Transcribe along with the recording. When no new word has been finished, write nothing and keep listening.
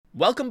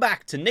Welcome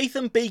back to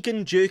Nathan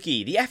Bacon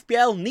Jerky, the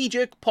FPL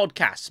knee-jerk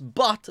podcast.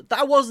 But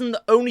that wasn't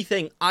the only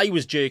thing I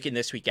was jerking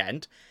this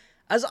weekend,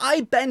 as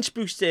I bench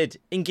boosted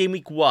in game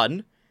week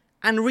 1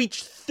 and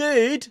reached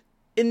 3rd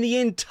in the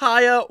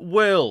entire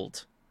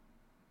world.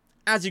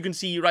 As you can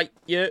see right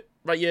here,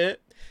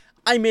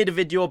 I made a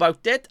video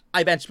about it.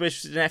 I bench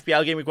boosted in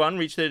FPL game week 1,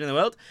 reached 3rd in the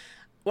world,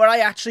 where I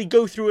actually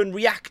go through and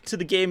react to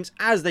the games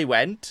as they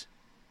went.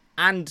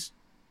 And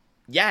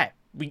yeah,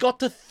 we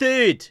got to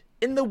 3rd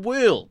in the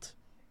world.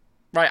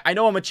 Right, I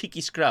know I'm a cheeky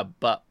scrub,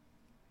 but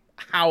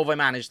how have I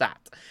managed that?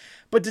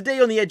 But today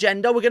on the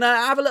agenda, we're going to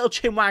have a little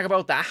chinwag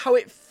about that, how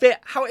it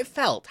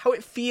felt, how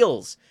it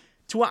feels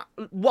to at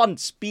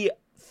once be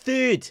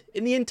 3rd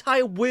in the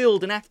entire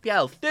world in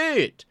FPL.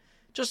 3rd.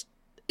 Just,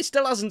 it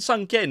still hasn't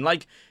sunk in.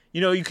 Like, you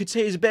know, you could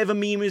say it's a bit of a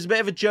meme, it's a bit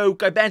of a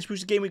joke. I bench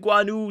boosted game week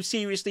 1, who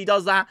seriously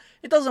does that?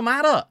 It doesn't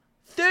matter.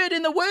 3rd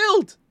in the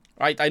world.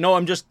 Right, I know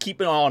I'm just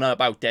keeping on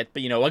about it,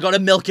 but, you know, I gotta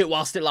milk it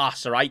whilst it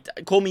lasts, alright?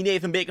 Call me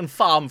Nathan Bacon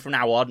Farm from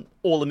now on.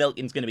 All the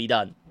milking's gonna be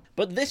done.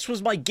 But this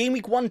was my Game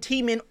Week 1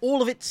 team in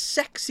all of its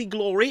sexy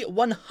glory.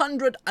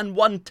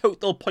 101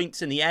 total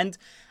points in the end.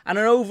 And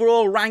an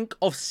overall rank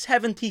of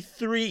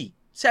 73.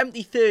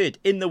 73rd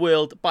in the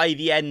world by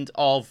the end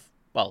of,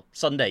 well,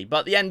 Sunday.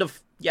 But the end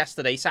of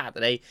yesterday,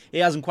 Saturday.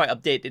 It hasn't quite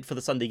updated for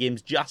the Sunday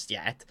games just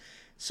yet.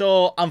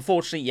 So,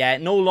 unfortunately, yeah,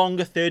 no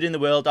longer 3rd in the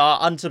world.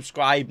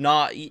 Unsubscribe.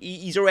 Nah,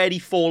 he's already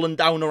fallen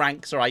down the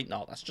ranks, right?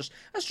 No, that's just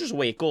the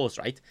way it goes,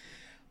 right?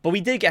 But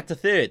we did get to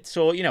 3rd.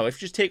 So, you know, if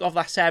you just take off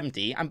that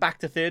 70, I'm back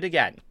to 3rd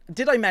again.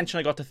 Did I mention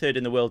I got to 3rd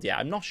in the world? Yeah,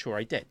 I'm not sure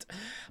I did.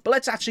 But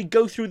let's actually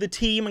go through the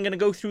team. I'm going to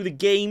go through the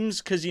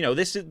games because, you know,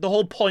 this is the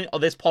whole point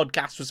of this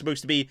podcast was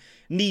supposed to be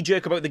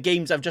knee-jerk about the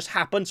games that have just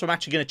happened. So I'm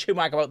actually going to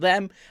chinwag about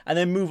them and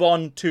then move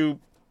on to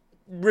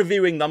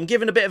reviewing them,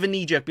 giving a bit of a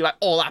knee-jerk, be like,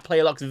 oh, that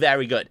player looks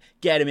very good,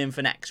 get him in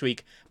for next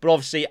week. But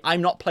obviously,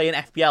 I'm not playing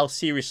FPL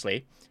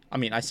seriously. I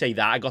mean, I say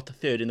that, I got to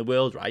 3rd in the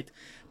world, right?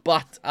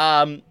 But,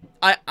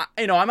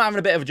 you know, I'm having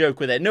a bit of a joke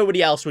with it.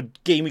 Nobody else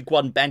would game week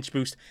 1 bench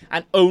boost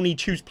and only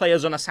choose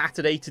players on a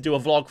Saturday to do a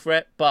vlog for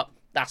it, but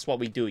that's what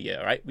we do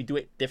here, right? We do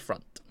it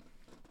different.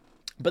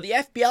 But the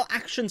FPL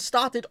action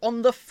started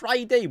on the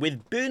Friday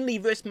with Burnley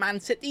versus Man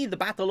City, the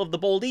battle of the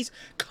Baldies.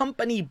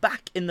 Company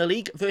back in the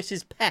league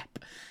versus Pep.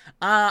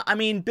 I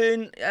mean,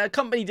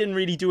 Company didn't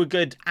really do a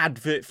good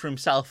advert for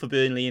himself for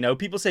Burnley, you know.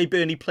 People say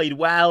Burnley played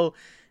well.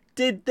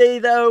 Did they,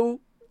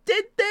 though?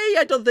 Did they?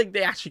 I don't think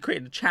they actually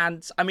created a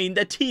chance. I mean,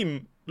 their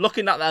team,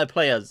 looking at their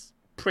players,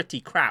 pretty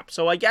crap.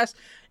 So I guess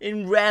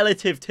in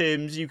relative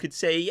terms, you could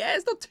say, yeah,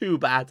 it's not too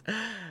bad.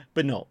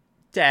 But no.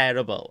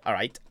 Terrible. All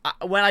right.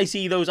 When I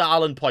see those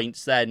Ireland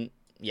points, then,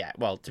 yeah,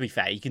 well, to be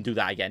fair, you can do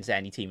that against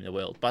any team in the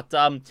world. But,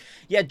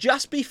 yeah,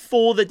 just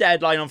before the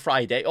deadline on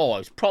Friday, oh, it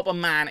was proper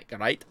manic, all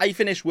right? I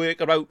finished work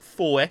about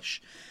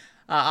 4-ish,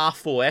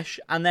 half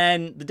 4-ish, and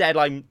then the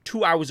deadline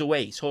 2 hours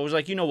away. So I was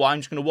like, you know what, I'm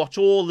just going to watch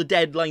all the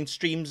deadline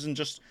streams and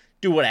just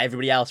do what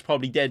everybody else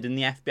probably did in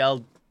the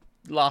FPL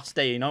last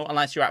day, you know,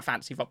 unless you're at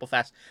Fantasy Football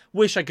Fest.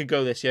 Wish I could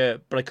go this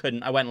year, but I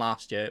couldn't. I went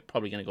last year,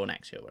 probably going to go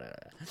next year, whatever.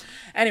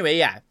 Anyway,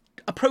 yeah.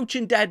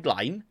 Approaching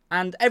deadline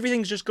and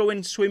everything's just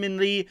going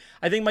swimmingly.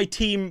 I think my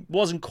team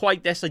wasn't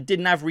quite this. I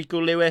didn't have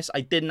Rico Lewis, I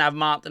didn't have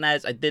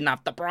Martinez, I didn't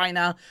have De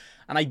Bruyne,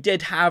 and I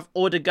did have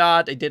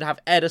Odegaard, I did have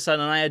Ederson,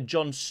 and I had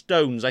John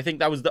Stones. I think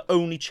that was the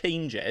only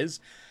changes.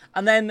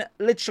 And then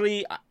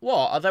literally,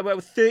 what, are there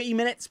about 30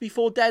 minutes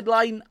before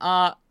deadline?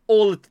 All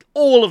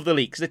of the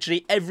leaks,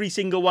 literally every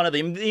single one of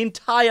them, the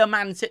entire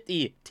Man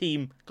City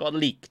team got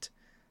leaked.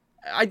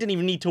 I didn't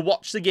even need to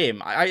watch the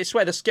game. I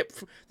swear the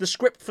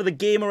script for the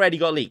game already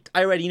got leaked.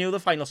 I already knew the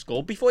final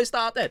score before it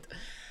started.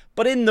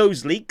 But in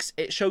those leaks,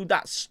 it showed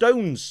that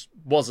Stones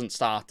wasn't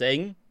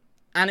starting.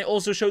 And it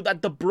also showed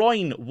that De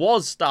Bruyne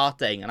was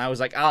starting. And I was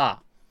like,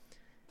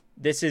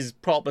 this is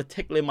proper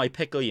tickling my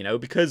pickle, you know.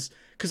 Because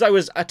I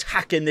was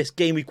attacking this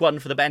game week 1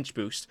 for the bench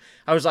boost.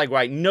 I was like,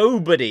 right,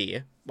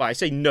 nobody... Well, I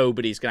say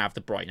nobody's going to have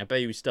De Bruyne. I bet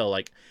he was still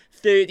like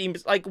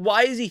 13%. Like,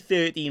 why is he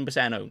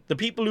 13% owned? The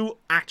people who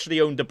actually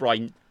own De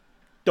Bruyne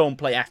don't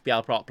play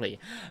FPL properly.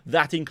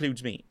 That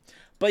includes me.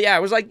 But yeah, I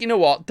was like, you know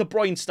what? De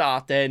Bruyne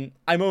starting.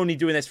 I'm only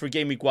doing this for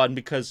game week 1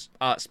 because,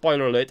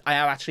 spoiler alert, I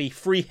have actually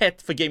free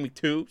hit for game week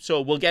 2.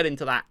 So we'll get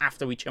into that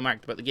after we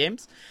chinwag about the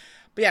games.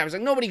 But yeah, I was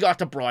like, nobody got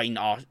De Bruyne.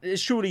 Oh,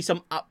 there's surely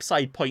some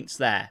upside points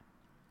there.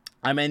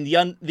 I mean,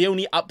 the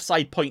only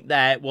upside point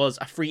there was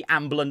a free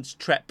ambulance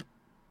trip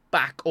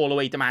back all the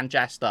way to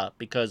Manchester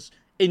because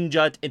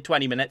injured in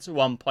 20 minutes,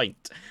 1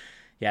 point.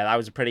 Yeah, that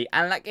was pretty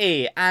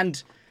unlucky.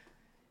 And...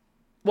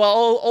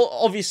 well,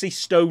 obviously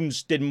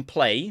Stones didn't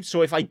play,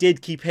 so if I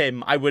did keep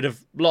him, I would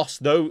have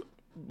lost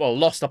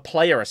a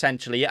player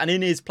essentially, and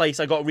in his place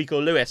I got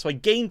Rico Lewis, so I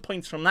gained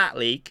points from that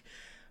league,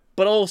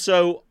 but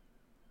also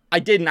I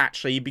didn't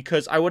actually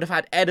because I would have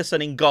had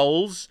Ederson in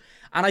goals,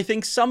 and I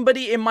think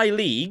somebody in my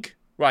league,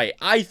 right,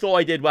 I thought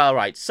I did well,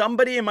 right,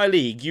 somebody in my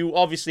league, you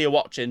obviously are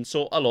watching,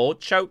 so hello,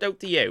 shout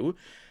out to you,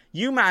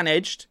 you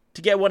managed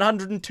to get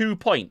 102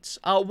 points.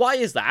 Why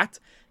is that?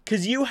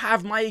 Because you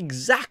have my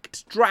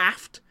exact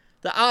draft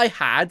that I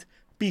had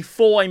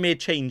before I made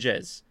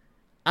changes.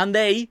 And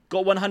they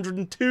got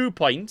 102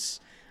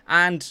 points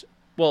and,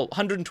 well,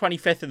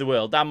 125th in the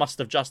world. That must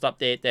have just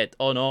updated.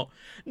 Oh, no.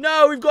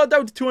 No, we've got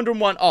down to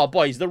 201. Oh,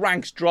 boys, the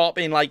ranks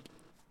dropping like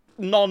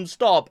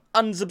non-stop.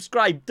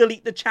 Unsubscribe.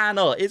 Delete the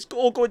channel. It's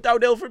all going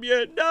downhill from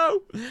here.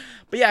 No.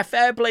 But yeah,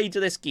 fair play to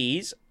this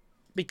geese.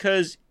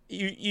 Because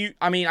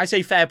I mean, I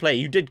say fair play.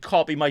 You did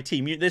copy my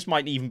team. This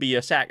might even be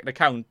your second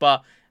account.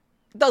 But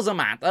it doesn't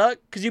matter.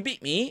 Because you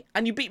beat me.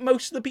 And you beat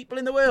most of the people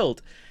in the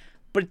world.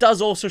 But it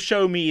does also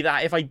show me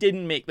that if I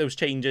didn't make those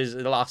changes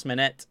at the last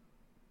minute,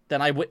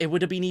 then it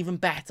would have been even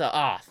better.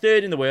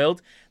 Third in the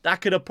world. That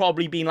could have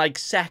probably been like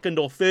second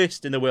or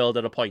first in the world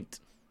at a point.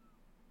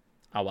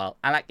 Oh well,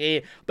 I like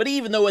it. But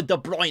even though De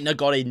Bruyne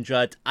got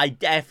injured, I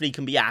definitely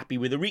can be happy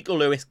with the Rico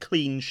Lewis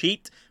clean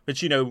sheet,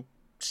 which, you know,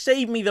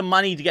 saved me the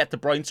money to get De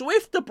Bruyne. So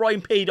if De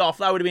Bruyne paid off,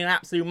 that would have been an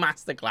absolute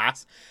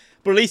masterclass.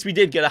 But at least we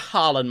did get a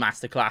Haaland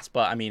masterclass.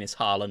 But I mean, it's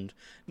Haaland.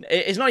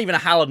 It's not even a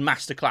Haaland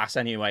masterclass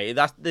anyway.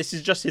 This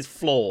is just his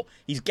flaw.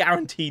 He's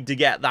guaranteed to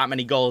get that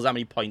many goals, that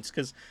many points,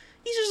 because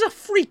he's just a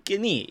freak,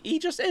 isn't he? He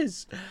just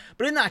is.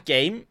 But in that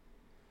game,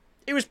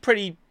 it was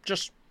pretty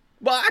just...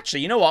 Well,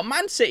 actually, you know what?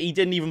 Man City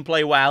didn't even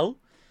play well.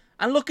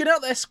 And looking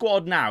at their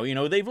squad now, you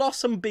know, they've lost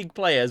some big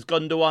players.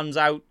 Gundogan's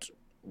out.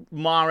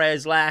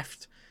 Mahrez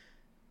left.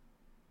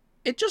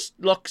 It just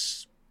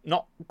looks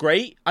not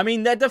great. I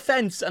mean, their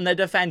defense and their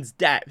defense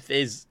depth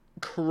is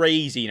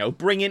crazy, you know.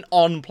 Bringing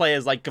on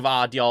players like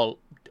Gvardiol,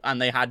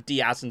 and they had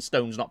Diaz and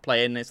Stones not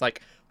playing. It's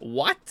like,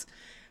 what?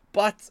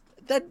 But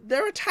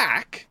their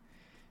attack...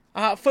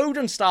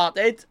 Foden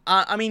started.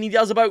 I mean, he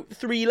does about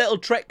 3 little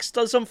tricks,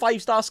 does some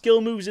 5-star skill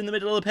moves in the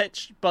middle of the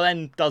pitch, but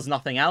then does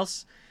nothing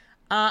else.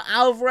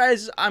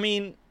 Alvarez, I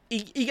mean,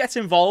 he gets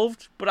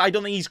involved, but I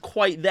don't think he's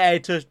quite there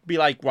to be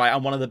like, right,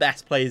 I'm one of the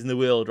best players in the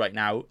world right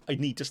now. I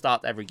need to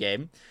start every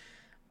game.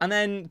 And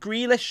then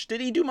Grealish, did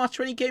he do much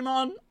when he came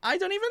on? I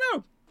don't even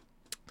know.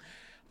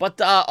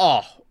 But,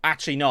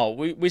 actually, no.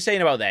 We're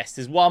saying about this.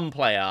 There's one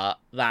player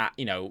that,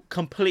 you know,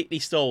 completely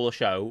stole the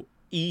show.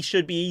 He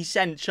should be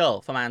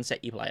essential for Man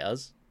City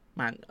players.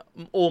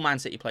 All Man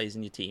City players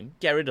in your team.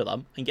 Get rid of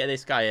them and get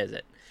this guy, is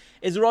it?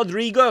 Is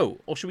Rodrigo,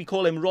 or should we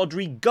call him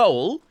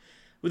Rodrigo,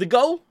 with a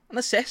goal, an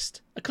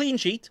assist, a clean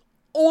sheet,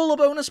 all the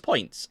bonus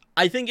points.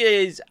 I think it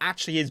is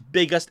actually his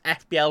biggest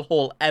FPL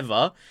haul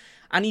ever.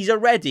 And he's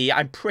already,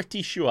 I'm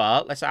pretty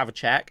sure, let's have a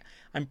check.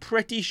 I'm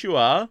pretty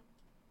sure,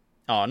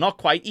 oh, not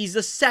quite. He's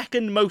the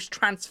second most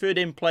transferred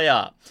in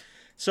player.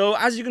 So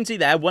as you can see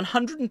there,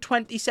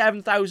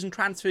 127,000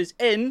 transfers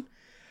in.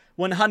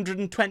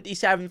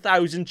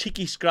 127,000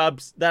 cheeky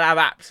scrubs that have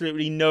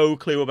absolutely no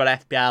clue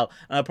about FPL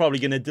and are probably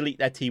going to delete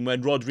their team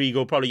when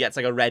Rodrigo probably gets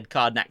like a red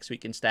card next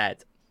week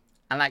instead.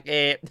 And like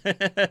it.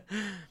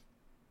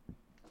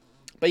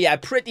 But yeah,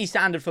 pretty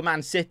standard for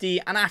Man City.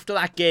 And after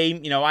that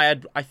game, you know,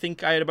 I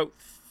think I had about,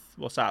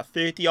 what's that,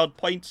 30 odd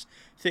points.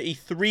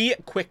 33,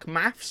 quick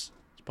maths.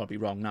 It's probably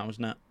wrong now,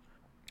 isn't it?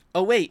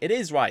 Oh, wait, it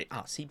is right.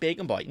 See,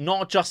 Bacon Boy.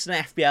 Not just an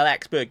FPL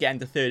expert getting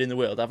to third in the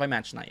world. Have I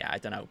mentioned that? Yeah, I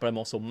don't know. But I'm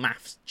also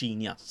maths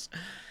genius.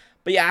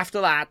 But yeah, after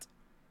that,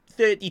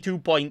 32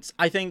 points.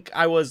 I think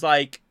I was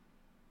like...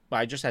 Well,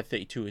 I just had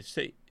 32. It's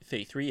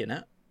 33, isn't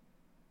it?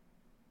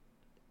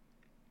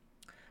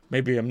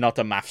 Maybe I'm not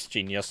a maths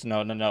genius.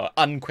 No.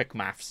 Unquick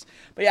maths.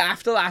 But yeah,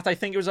 after that, I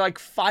think it was like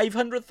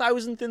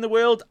 500,000th in the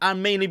world.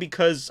 And mainly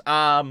because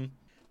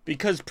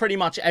pretty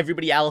much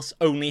everybody else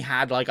only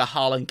had like a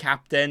Haaland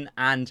captain.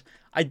 And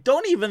I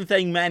don't even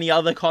think many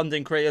other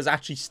content creators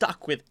actually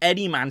stuck with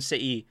any Man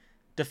City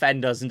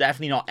defenders, and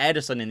definitely not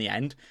Ederson in the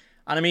end.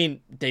 And I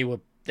mean, they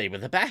were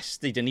the best.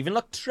 They didn't even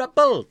look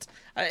troubled.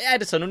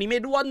 Ederson only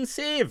made 1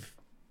 save.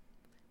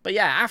 But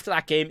yeah, after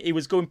that game, it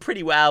was going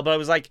pretty well. But I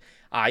was like,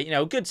 you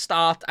know, good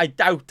start.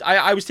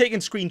 I was taking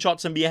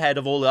screenshots and be ahead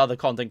of all the other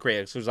content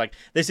creators. So I was like,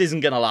 this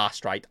isn't going to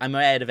last, right? I'm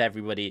ahead of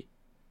everybody.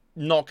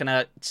 Not going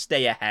to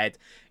stay ahead.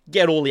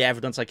 Get all the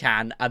evidence I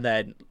can and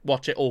then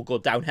watch it all go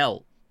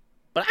downhill.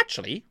 But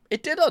actually,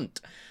 it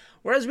didn't.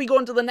 Whereas we go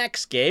into the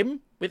next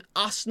game with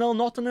Arsenal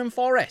Nottingham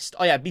Forest.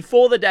 Oh yeah,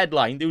 before the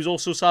deadline, there was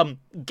also some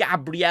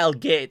Gabriel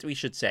Gate, we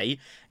should say.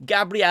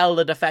 Gabriel,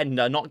 the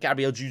defender, not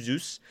Gabriel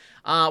Jesus,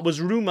 was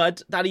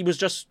rumoured that he was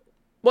just...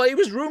 Well, it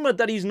was rumoured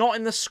that he's not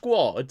in the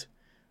squad.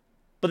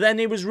 But then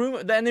it was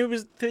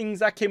things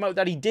that came out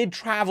that he did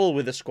travel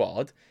with the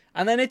squad.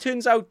 And then it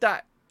turns out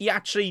that he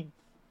actually...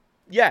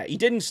 Yeah, he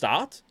didn't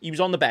start. He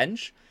was on the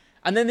bench.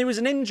 And then there was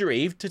an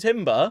injury to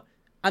Timber.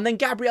 And then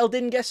Gabriel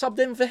didn't get subbed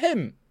in for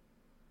him.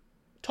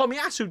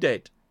 Tomiyasu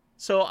did.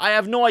 So I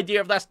have no idea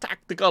if that's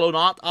tactical or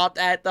not.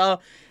 Arteta.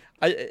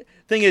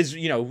 Thing is,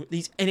 you know,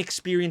 these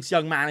inexperienced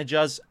young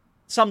managers,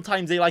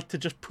 sometimes they like to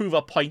just prove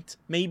a point.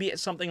 Maybe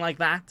it's something like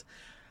that.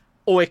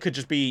 Or it could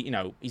just be, you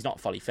know, he's not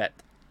fully fit.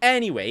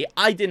 Anyway,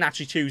 I didn't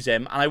actually choose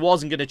him. And I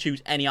wasn't going to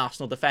choose any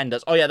Arsenal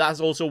defenders. Oh yeah, that's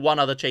also one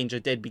other change I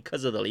did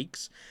because of the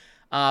leaks.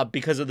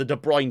 Because of the De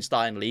Bruyne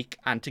starting leak.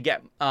 And to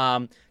get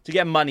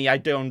money, I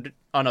don't...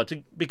 Oh no,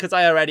 because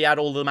I already had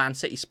all the Man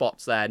City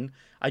spots then,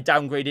 I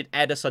downgraded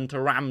Ederson to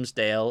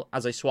Ramsdale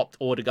as I swapped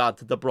Odegaard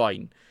to De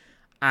Bruyne.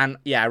 And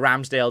yeah,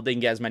 Ramsdale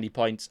didn't get as many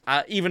points.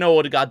 Even though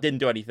Odegaard didn't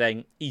do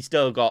anything, he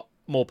still got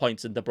more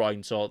points than De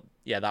Bruyne. So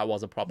yeah, that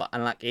was a proper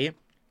unlucky.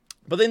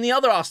 But then the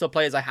other Arsenal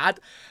players I had,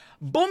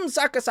 Bum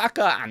Saka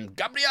and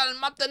Gabriel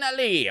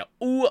Martinelli.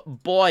 Oh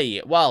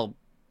boy. Well,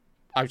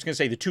 I was going to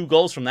say the 2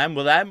 goals from them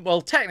were them.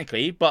 Well,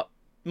 technically, but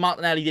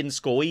Martinelli didn't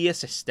score. He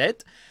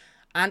assisted.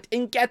 And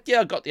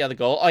Nketiah got the other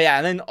goal. Oh yeah,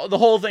 and then the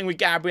whole thing with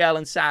Gabriel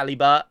and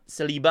Saliba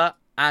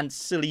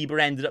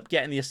ended up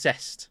getting the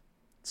assist.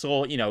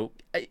 So, you know,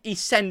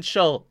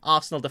 essential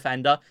Arsenal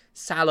defender.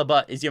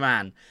 Saliba is your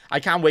man. I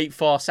can't wait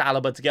for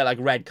Saliba to get like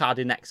red card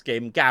in next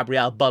game.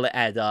 Gabriel bullet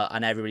header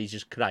and everybody's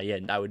just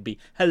crying. That would be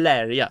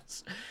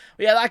hilarious.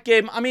 But yeah, that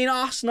game, I mean,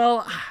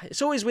 Arsenal,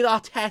 it's always with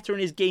Arteta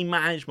and his game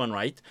management,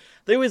 right?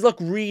 They always look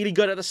really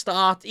good at the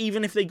start.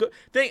 Even if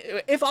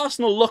if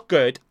Arsenal look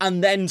good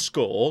and then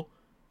score,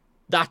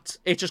 that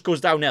it just goes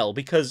downhill.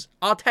 Because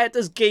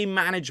Arteta's game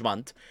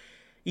management,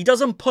 he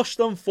doesn't push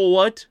them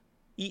forward.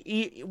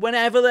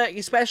 Whenever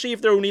especially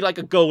if they're only like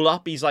a goal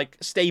up, he's like,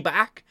 stay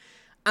back.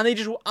 And they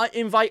just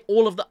invite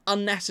all of the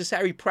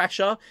unnecessary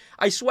pressure.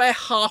 I swear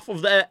half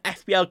of their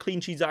FPL clean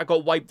sheets that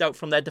got wiped out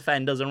from their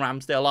defenders and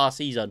Ramsdale last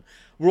season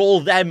were all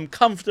them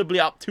comfortably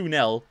up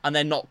 2-0 and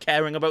then not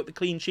caring about the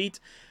clean sheet.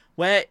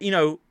 Where, you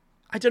know,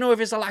 I don't know if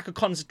it's a lack of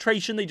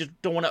concentration. They just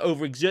don't want to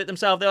overexert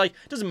themselves. They're like,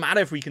 it doesn't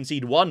matter if we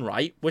concede 1,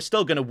 right? We're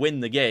still going to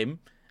win the game.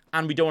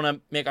 And we don't want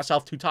to make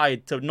ourselves too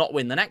tired to not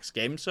win the next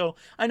game. So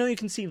I know you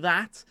can see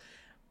that.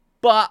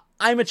 But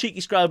I'm a cheeky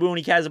scrub who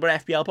only cares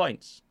about FPL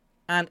points.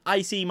 And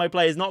I see my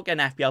players not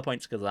getting FPL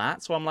points because of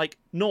that. So I'm like,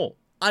 no,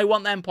 I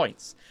want them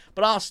points.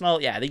 But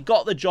Arsenal, yeah, they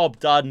got the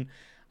job done.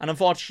 And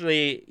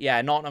unfortunately,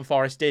 yeah, Nottingham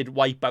Forest did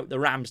wipe out the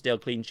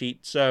Ramsdale clean sheet.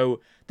 So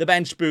the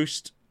bench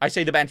boost, I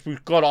say the bench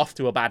boost got off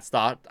to a bad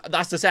start.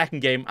 That's the second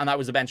game, and that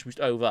was the bench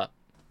boost over.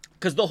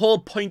 Because the whole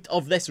point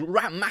of this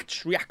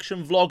match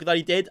reaction vlog that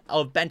I did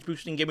of bench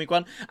boosting game week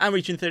 1 and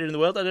reaching 3rd in the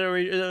world, I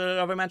don't know,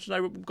 have I mentioned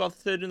I got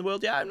 3rd in the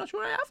world? Yeah, I'm not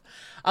sure I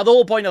have. The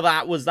whole point of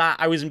that was that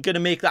I was going to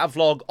make that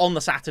vlog on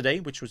the Saturday,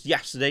 which was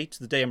yesterday to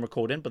the day I'm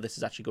recording, but this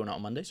is actually going out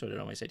on Monday, so I don't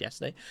know why I said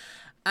yesterday.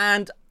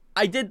 And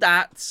I did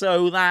that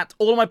so that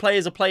all my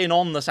players are playing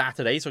on the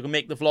Saturday, so I can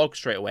make the vlog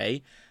straight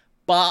away.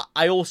 But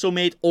I also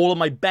made all of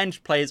my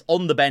bench players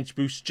on the bench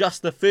boost,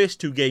 just the first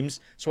 2 games,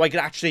 so I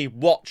could actually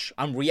watch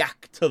and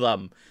react to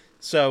them.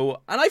 So,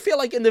 and I feel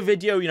like in the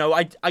video, you know,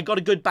 I got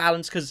a good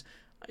balance because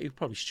you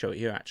probably should show it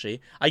here, actually.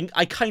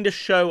 I kind of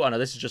show, oh no,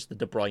 this is just the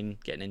De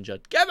Bruyne getting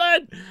injured.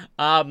 Kevin!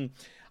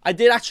 I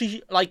did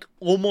actually, like,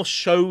 almost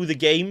show the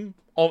game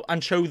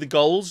and show the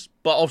goals,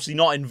 but obviously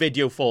not in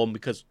video form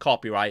because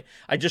copyright.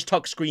 I just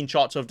took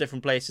screenshots of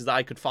different places that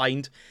I could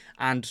find,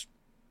 and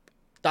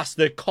that's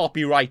the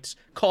copy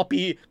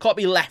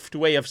left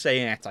way of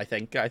saying it, I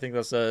think. I think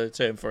that's a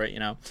term for it, you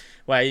know,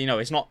 where, you know,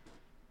 it's not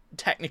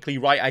technically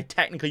right. I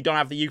technically don't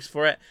have the use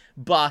for it,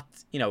 but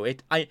you know,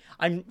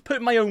 I'm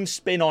putting my own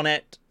spin on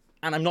it,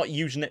 and I'm not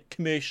using it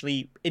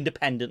commercially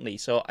independently.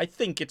 So I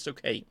think it's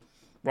okay,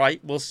 right?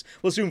 We'll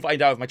soon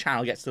find out if my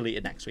channel gets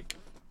deleted next week.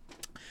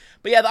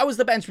 But yeah, that was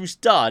the bench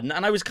boost done,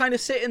 and I was kind of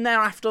sitting there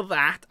after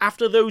that,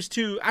 after those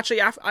 2.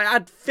 Actually, I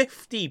had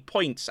 50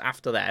 points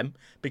after them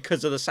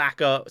because of the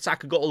Saka.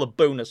 Saka got all the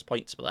bonus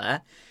points for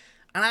there,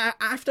 and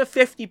after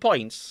 50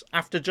 points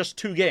after just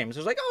 2 games, I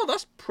was like, oh,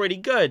 that's pretty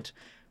good.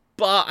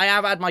 But I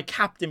have had my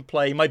captain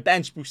play. My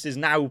bench boost is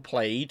now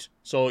played.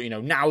 So, you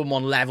know, now I'm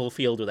on level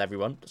field with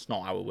everyone. That's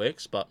not how it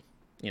works, but,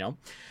 you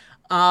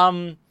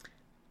know.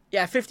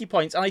 Yeah, 50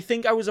 points. And I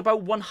think I was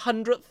about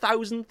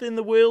 100,000th in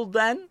the world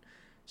then.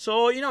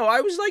 So, you know, I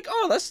was like,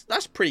 oh,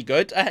 that's pretty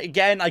good.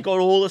 Again, I got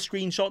all the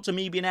screenshots of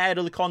me being ahead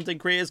of the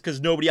content creators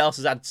because nobody else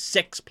has had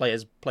 6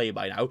 players play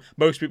by now.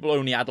 Most people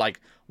only had,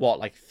 like, what,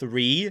 like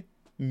 3?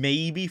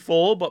 Maybe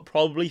 4, but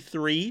probably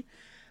 3.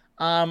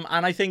 And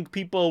I think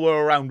people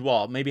were around,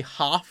 what, maybe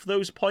half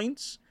those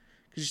points?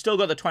 Because you still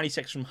got the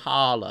 26 from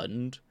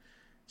Haaland.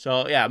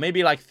 So, yeah,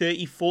 maybe like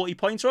 30, 40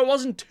 points. So it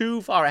wasn't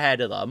too far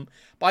ahead of them.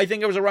 But I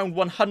think I was around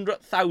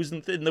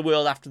 100,000th in the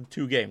world after the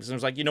 2 games. And I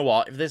was like, you know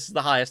what? If this is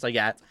the highest I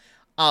get,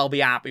 I'll be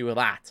happy with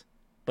that.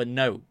 But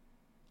no,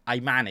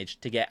 I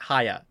managed to get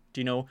higher. Do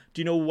you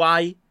know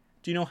why?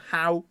 Do you know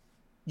how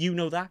you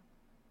know that?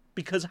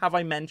 Because have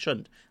I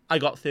mentioned I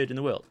got 3rd in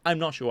the world? I'm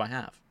not sure I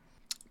have.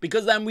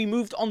 Because then we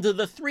moved on to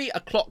the 3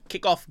 o'clock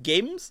kickoff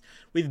games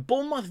with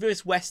Bournemouth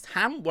vs West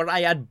Ham, where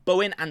I had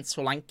Bowen and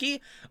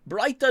Solanke.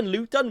 Brighton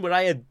Luton, where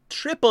I had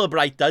triple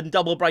Brighton,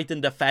 double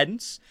Brighton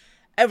defence.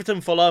 Everton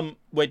Fulham,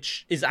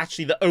 which is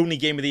actually the only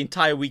game of the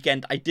entire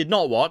weekend I did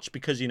not watch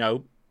because, you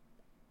know,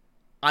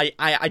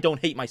 I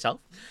don't hate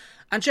myself.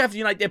 And Sheffield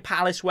United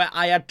Palace, where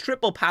I had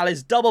triple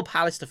Palace, double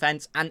Palace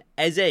defence, and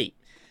Eze.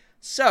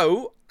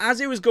 So,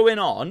 as it was going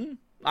on,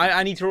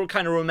 I need to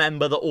kind of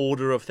remember the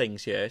order of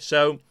things here.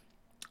 So,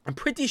 I'm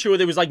pretty sure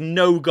there was like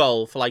no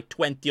goal for like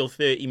 20 or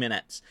 30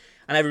 minutes.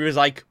 And everyone was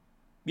like,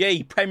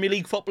 yay, Premier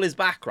League football is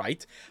back,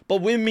 right?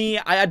 But with me,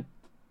 I had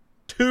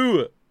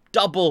 2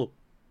 double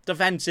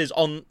defences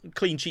on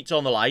clean sheets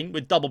on the line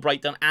with double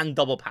Brighton and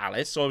double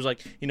Palace. So I was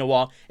like, you know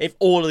what? If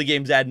all of the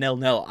games end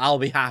 0-0, I'll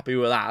be happy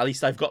with that. At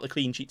least I've got the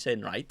clean sheets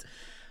in, right?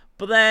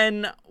 But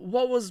then,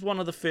 what was one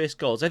of the first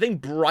goals? I think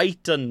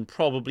Brighton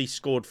probably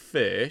scored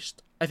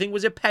first. I think,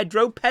 was it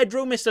Pedro?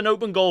 Pedro missed an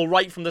open goal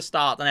right from the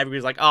start, and everybody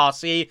was like, oh,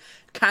 see,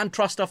 can't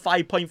trust a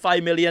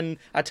 5.5 million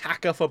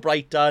attacker for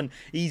Brighton.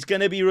 He's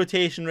going to be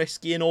rotation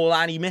risky and all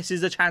that, and he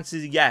misses the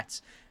chances he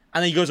gets.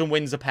 And then he goes and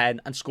wins a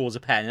pen and scores a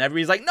pen. And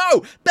everybody's like,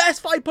 no,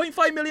 best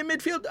 5.5 million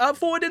midfield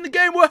forward in the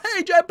game. Well,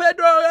 hey, Jed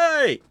Pedro,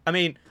 hey. I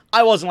mean,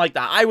 I wasn't like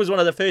that. I was one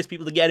of the first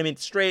people to get him in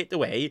straight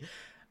away.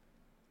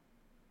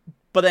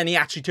 But then he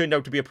actually turned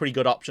out to be a pretty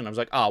good option. I was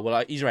like, oh,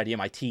 well, he's already in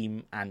my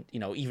team. And, you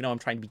know, even though I'm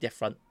trying to be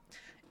different,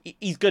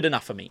 he's good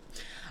enough for me.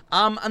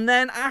 And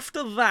then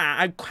after that,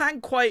 I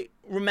can't quite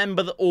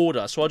remember the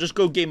order, so I'll just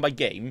go game by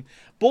game.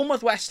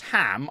 Bournemouth West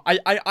Ham, I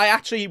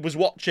actually was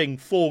watching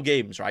 4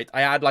 games, right?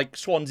 I had like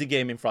Swansea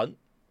game in front,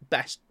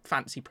 best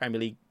fantasy Premier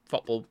League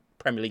football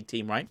Premier League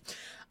team, right?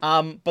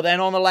 But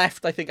then on the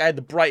left, I think I had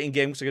the Brighton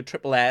game because I got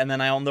triple there, and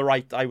then on the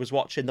right, I was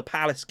watching the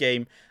Palace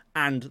game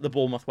and the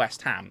Bournemouth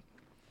West Ham.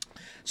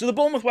 So the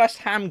Bournemouth West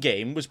Ham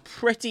game was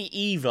pretty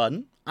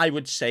even, I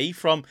would say,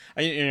 from,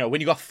 you know,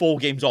 when you got 4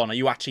 games on, are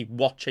you actually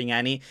watching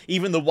any?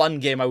 Even the one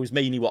game I was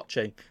mainly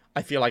watching,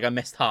 I feel like I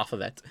missed half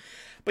of it.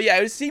 But yeah,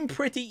 it seemed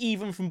pretty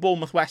even from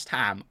Bournemouth West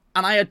Ham.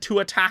 And I had 2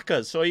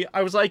 attackers, so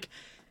I was like,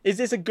 is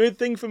this a good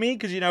thing for me?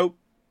 Because, you know,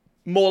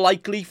 more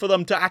likely for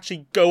them to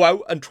actually go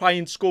out and try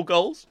and score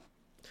goals.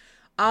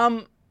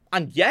 And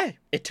yeah,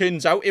 it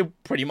turns out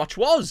it pretty much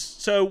was.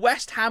 So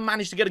West Ham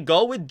managed to get a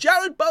goal with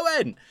Jared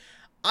Bowen.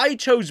 I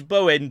chose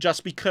Bowen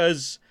just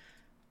because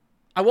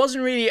I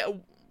wasn't really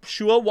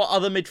sure what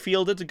other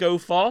midfielder to go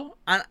for.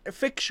 And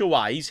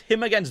fixture-wise,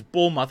 him against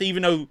Bournemouth,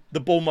 even though the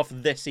Bournemouth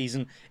of this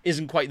season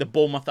isn't quite the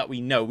Bournemouth that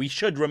we know, we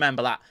should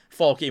remember that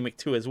for Game Week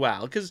 2 as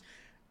well, because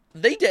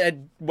they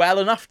did well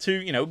enough to,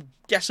 you know,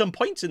 get some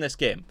points in this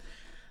game.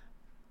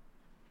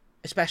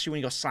 Especially when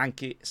you got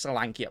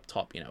Solanke up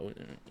top, you know,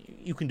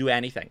 you can do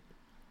anything.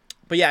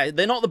 But yeah,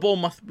 they're not the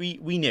Bournemouth we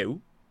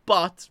knew,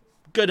 but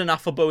good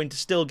enough for Bowen to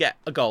still get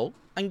a goal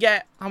and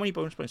get, how many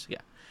bonus points to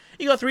get?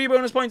 He got 3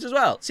 bonus points as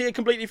well. See, I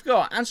completely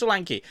forgot. And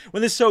Solanke. When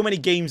there's so many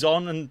games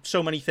on and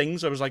so many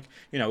things, I was like,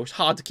 you know, it's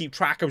hard to keep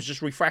track. I was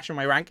just refreshing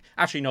my rank.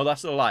 Actually, no,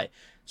 that's a lie.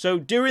 So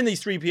during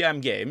these 3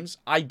 p.m. games,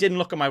 I didn't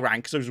look at my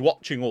rank because I was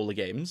watching all the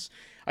games.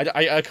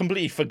 I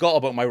completely forgot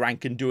about my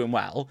rank and doing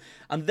well.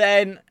 And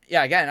then,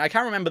 yeah, again, I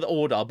can't remember the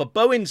order, but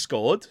Bowen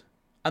scored,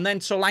 and then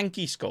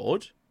Solanke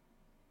scored.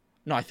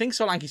 No, I think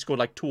Solanke scored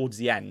like towards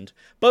the end.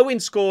 Bowen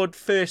scored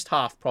first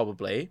half,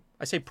 probably.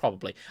 I say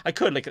probably. I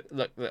could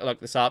look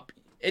this up.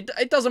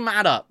 It doesn't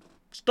matter.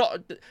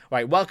 Stop.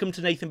 Right, welcome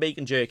to Nathan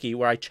Bacon Jerky,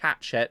 where I chat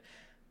shit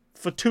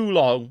for too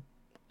long,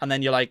 and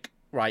then you're like,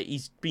 right,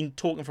 he's been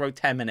talking for about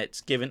 10 minutes,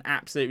 giving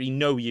absolutely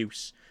no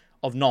use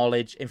of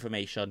knowledge,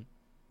 information.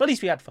 But at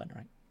least we had fun,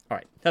 right? All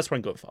right, that's what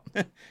I'm going for.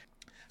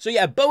 So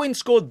yeah, Bowen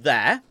scored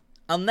there,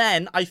 and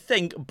then I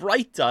think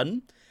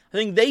Brighton, I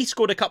think they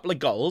scored a couple of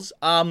goals.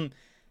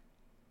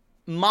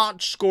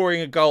 March scoring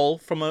a goal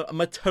from a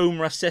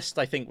Matoma assist,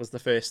 I think, was the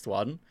first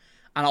one.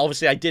 And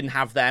obviously I didn't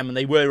have them, and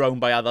they were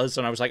owned by others,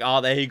 and I was like, oh,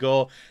 there you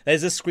go.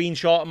 There's a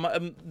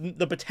screenshot.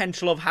 The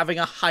potential of having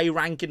a high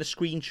rank in a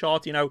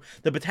screenshot, you know,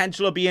 the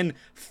potential of being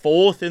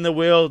 4th in the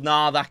world.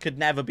 Nah, that could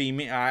never be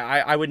me.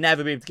 I would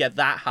never be able to get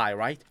that high,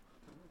 right?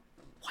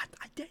 What?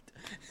 I did.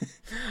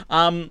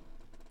 And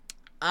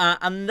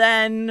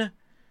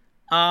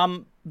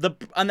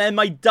then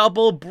my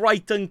double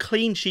Brighton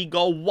clean sheet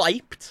got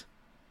wiped.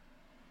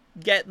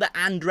 Get the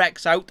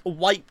Andrex out,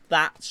 wipe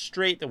that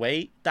straight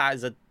away. That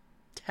is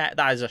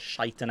a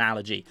shite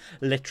analogy,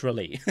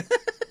 literally.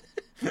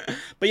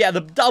 But yeah,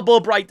 the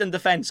double Brighton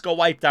defence got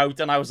wiped out,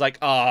 and I was like,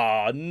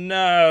 oh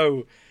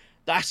no,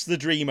 that's the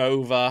dream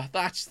over.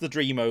 That's the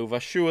dream over.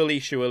 Surely,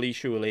 surely,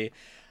 surely.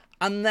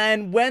 And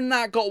then when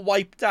that got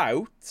wiped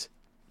out,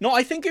 no,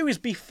 I think it was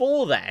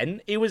before then.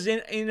 It was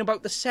in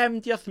about the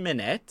 70th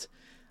minute.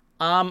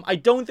 I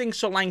don't think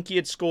Solanke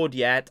had scored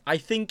yet. I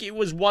think it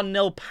was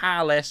 1-0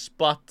 Palace,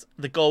 but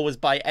the goal was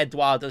by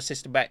Eduardo,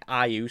 assisted by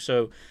Ayew,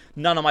 so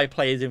none of my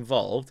players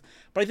involved.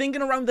 But I think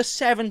in around the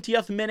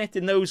 70th minute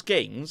in those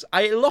games,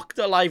 I looked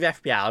at live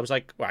FPL. I was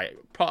like, right,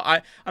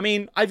 I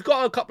mean, I've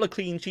got a couple of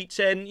clean sheets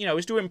in, you know,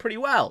 it's doing pretty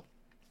well.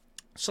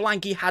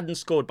 Solanke hadn't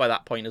scored by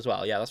that point as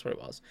well. Yeah, that's what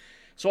it was.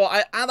 So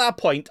at that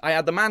point, I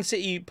had the Man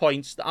City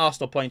points, the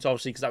Arsenal points,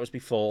 obviously, because that was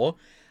before.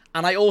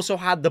 And I also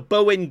had the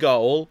Bowen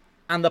goal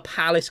and the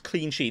Palace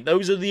clean sheet.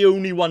 Those are the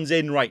only ones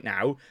in right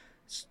now.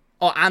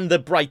 Oh, and the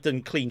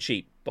Brighton clean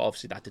sheet. But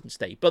obviously that didn't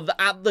stay. But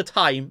at the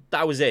time,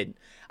 that was in.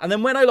 And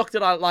then when I looked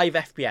at our live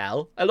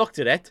FPL, I looked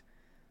at it,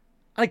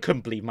 and I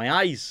couldn't believe my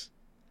eyes.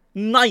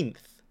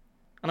 9th.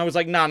 And I was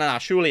like, nah,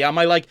 surely, am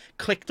I like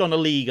clicked on a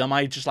league? Am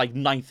I just like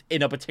 9th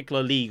in a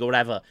particular league or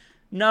whatever?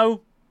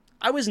 No,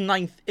 I was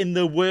 9th in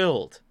the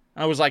world.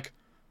 And I was like,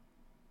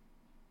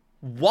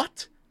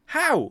 what?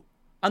 How?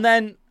 And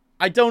then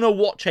I don't know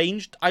what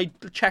changed. I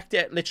checked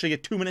it literally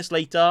 2 minutes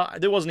later.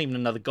 There wasn't even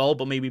another goal,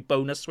 but maybe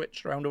bonus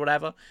switched around or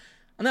whatever.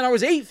 And then I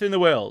was 8th in the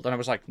world. And I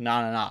was like,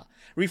 nah.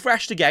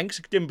 Refreshed again because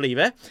I didn't believe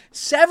it.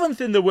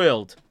 7th in the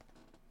world.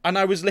 And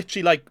I was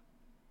literally like,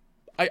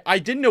 I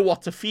didn't know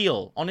what to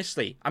feel,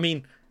 honestly. I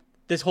mean,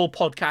 this whole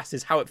podcast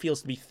is how it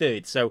feels to be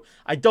 3rd. So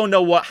I don't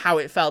know how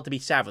it felt to be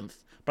 7th.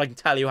 But I can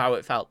tell you how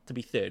it felt to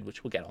be 3rd,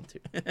 which we'll get on to.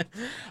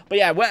 But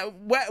yeah,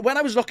 when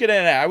I was looking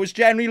at it, I was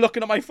generally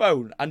looking at my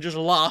phone and just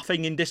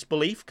laughing in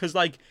disbelief. Because,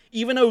 like,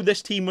 even though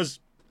this team was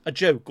a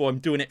joke, or I'm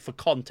doing it for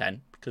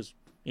content, because,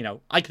 you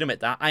know, I can admit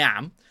that, I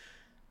am.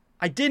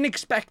 I didn't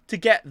expect to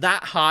get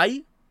that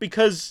high.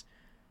 Because,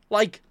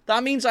 like,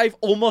 that means I've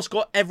almost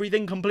got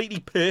everything completely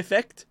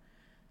perfect.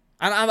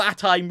 And at that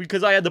time,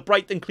 because I had the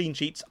Brighton clean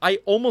sheets, I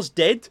almost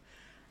did.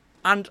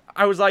 And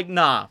I was like,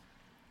 nah.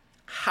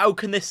 How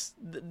can this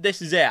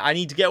is it. I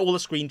need to get all the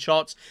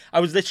screenshots. I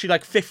was literally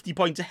like 50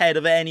 points ahead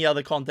of any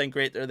other content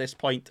creator at this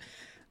point.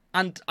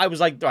 And I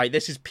was like, right,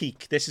 this is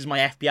peak. This is my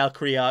FPL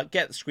career.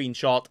 Get the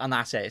screenshot and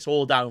that's it. It's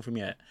all down from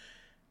here.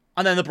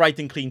 And then the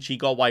Brighton clean sheet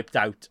got wiped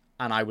out.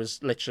 And I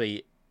was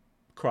literally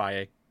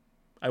crying.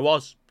 I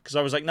was. Because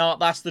I was like, no,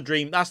 that's the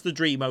dream. That's the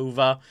dream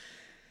over.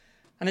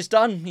 And it's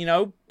done, you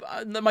know.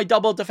 My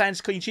double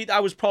defense clean sheet,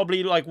 that was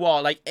probably like,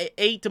 what, like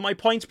 8 of my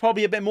points,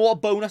 probably a bit more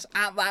bonus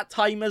at that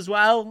time as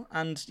well.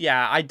 And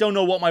yeah, I don't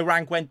know what my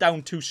rank went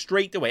down to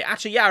straight away.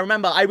 Actually, yeah, I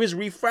remember I was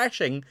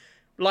refreshing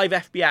Live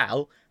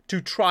FPL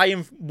to try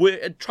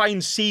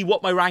and see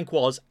what my rank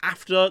was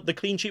after the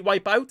clean sheet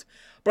wipeout.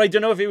 But I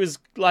don't know if it was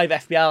Live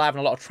FPL having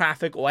a lot of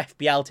traffic or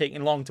FPL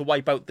taking long to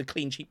wipe out the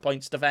clean sheet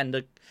points,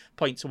 defender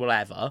points or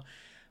whatever.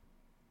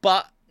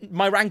 But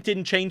my rank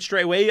didn't change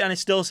straight away, and it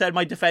still said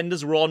my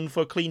defenders were on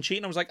for a clean sheet,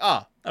 and I was like,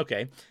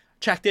 okay.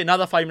 Checked it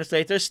another 5 minutes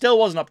later, it still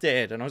wasn't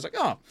updated, and I was like,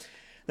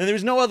 Then there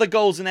was no other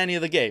goals in any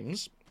of the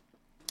games.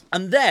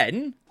 And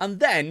then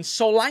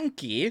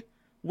Solanke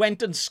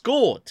went and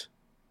scored.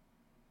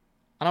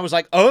 And I was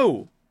like,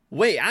 oh,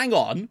 wait, hang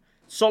on.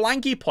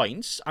 Solanke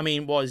points, I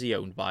mean, what is he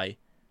owned by?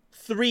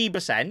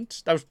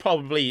 3%. That was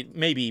probably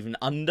maybe even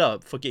under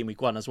for Game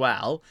Week 1 as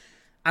well.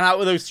 And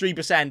out of those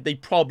 3%, they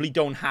probably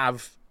don't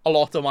have a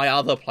lot of my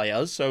other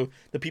players, so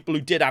the people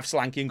who did have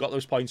Solanke and got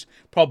those points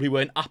probably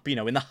weren't up, you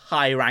know, in the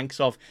high ranks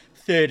of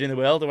 3rd in the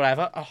world or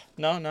whatever. Oh,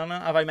 no,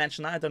 have I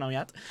mentioned that? I don't know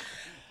yet.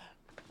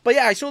 But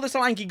yeah, I saw the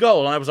Solanke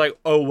goal and I was like,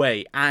 oh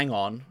wait, hang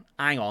on,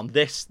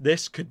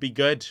 this could be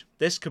good.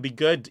 This could be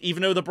good.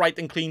 Even though the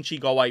Brighton clean sheet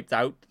got wiped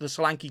out, the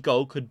Solanke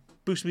goal could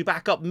boost me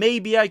back up.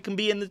 Maybe I can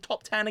be in the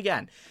top 10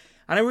 again.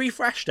 And I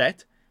refreshed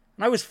it,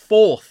 and I was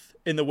 4th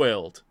in the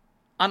world.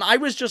 And I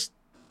was just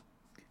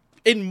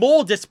in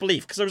more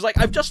disbelief, because I was like,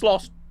 I've just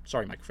lost...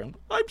 Sorry, microphone.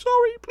 I'm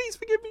sorry, please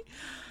forgive me.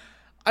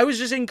 I was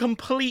just in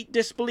complete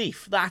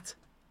disbelief that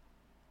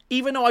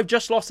even though I've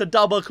just lost a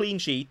double clean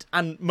sheet,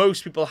 and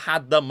most people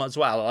had them as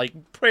well, like,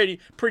 pretty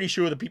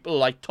sure the people,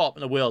 like, top in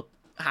the world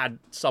had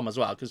some as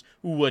well, because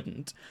who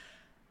wouldn't?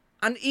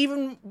 And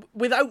even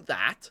without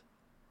that,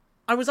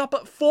 I was up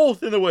at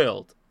 4th in the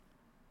world.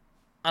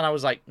 And I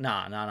was like,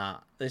 nah.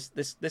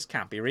 This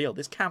can't be real.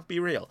 This can't be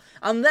real.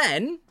 And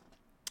then...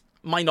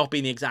 might not be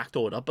in the exact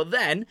order, but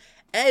then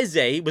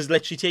Eze was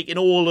literally taking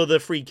all of the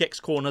free kicks,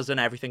 corners, and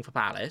everything for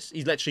Palace.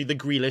 He's literally the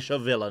Grealish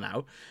of Villa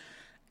now.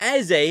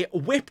 Eze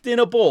whipped in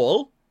a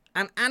ball,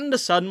 and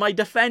Anderson, my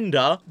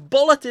defender,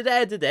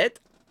 bulleted-headed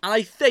it, and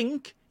I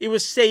think it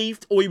was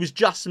saved or he was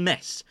just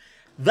missed.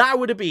 That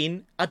would have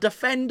been a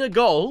defender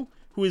goal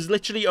who is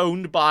literally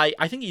owned by,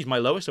 I think he's my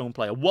lowest owned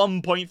player,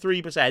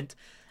 1.3%,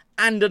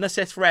 and an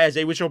assist for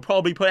Eze, which will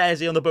probably put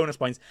Eze on the bonus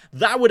points.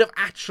 That would have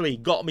actually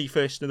got me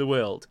 1st in the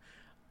world.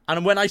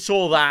 And when I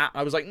saw that,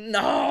 I was like,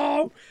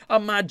 no,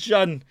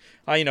 imagine.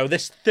 You know,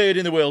 this 3rd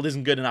in the world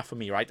isn't good enough for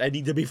me, right? I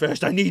need to be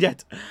 1st. I need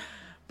it.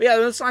 But yeah,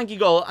 the Solanke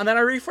goal. And then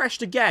I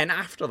refreshed again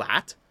after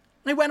that.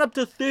 And I went up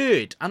to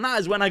 3rd. And that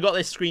is when I got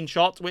this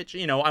screenshot, which,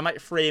 you know, I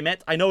might frame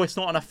it. I know it's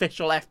not an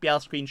official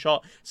FPL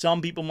screenshot.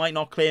 Some people might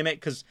not claim it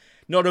because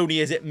not only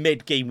is it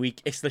mid-game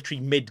week, it's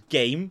literally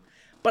mid-game.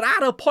 But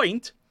at a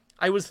point,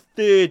 I was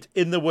 3rd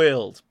in the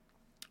world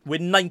with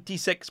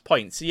 96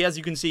 points. See, as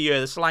you can see here,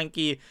 the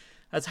Solanke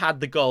has had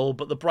the goal,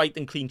 but the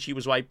Brighton clean sheet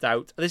was wiped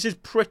out. This is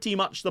pretty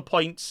much the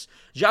points.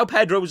 João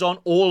Pedro was on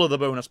all of the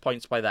bonus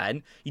points by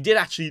then. He did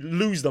actually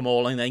lose them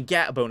all and then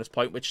get a bonus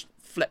point, which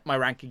flipped my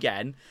rank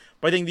again.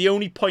 But I think the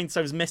only points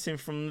I was missing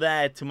from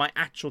there to my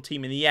actual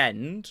team in the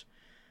end...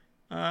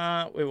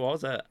 where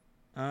was it?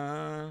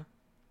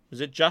 Was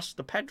it just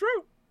the Pedro?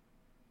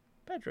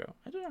 Pedro?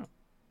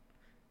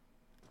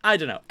 I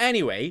don't know.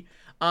 Anyway,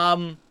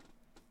 oh,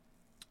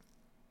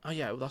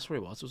 yeah, that's where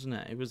it was, wasn't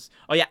it? It was...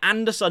 Oh, yeah,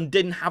 Anderson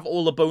didn't have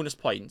all the bonus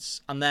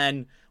points. And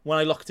then when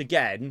I looked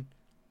again,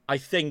 I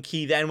think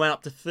he then went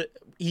up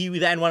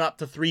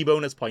to 3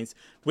 bonus points,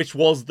 which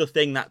was the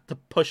thing that to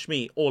push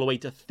me all the way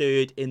to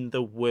 3rd in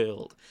the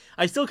world.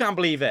 I still can't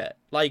believe it.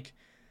 Like...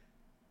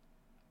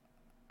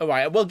 All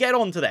right, we'll get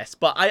on to this.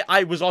 But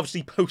I was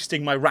obviously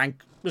posting my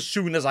rank as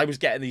soon as I was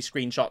getting these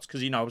screenshots.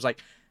 Because, you know, I was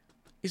like...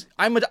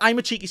 I'm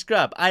a cheeky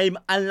scrub. I'm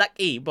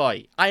unlucky,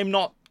 boy. I'm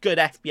not good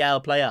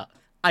FPL player.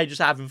 I'm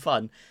just having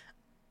fun.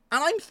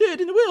 And I'm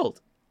 3rd in the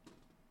world.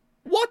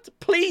 What?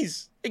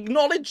 Please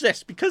acknowledge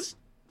this, because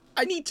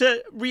I need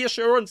to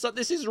reassurance that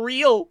this is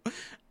real.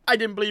 I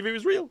didn't believe it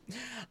was real.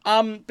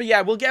 But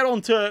yeah, we'll get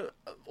on to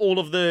all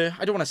of the,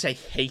 I don't want to say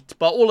hate,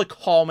 but all the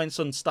comments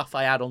and stuff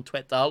I had on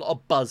Twitter,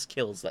 or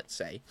buzzkills, let's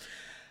say.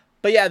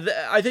 But yeah,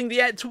 I think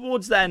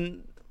towards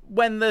then,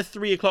 when the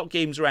 3 o'clock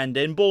games were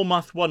ending,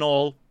 Bournemouth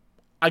 1-1.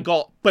 I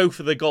got both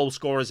of the goal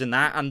scorers in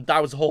that, and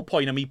that was the whole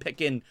point of me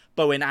picking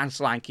Bowen and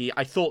Solanke.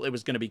 I thought there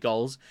was going to be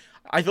goals.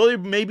 I thought it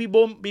maybe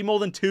won't be more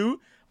than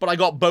 2, but I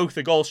got both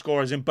the goal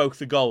scorers in both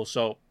the goals,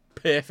 so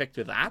perfect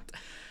with that.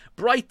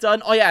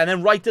 Brighton, oh yeah, and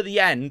then right at the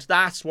end,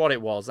 that's what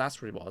it was. That's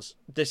what it was.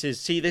 This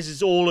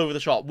is all over the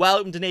shop.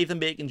 Welcome to Nathan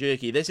Bacon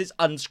Jerky. This is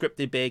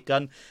unscripted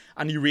bacon,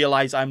 and you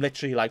realise I'm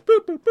literally like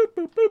boop, boop, boop,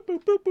 boop, boop,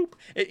 boop, boop,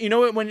 boop. You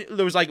know when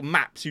there was like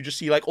maps, you just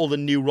see like all the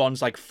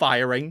neurons like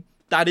firing?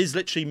 That is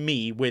literally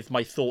me with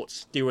my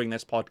thoughts during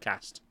this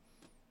podcast.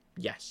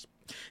 Yes.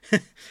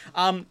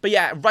 But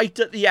yeah, right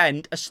at the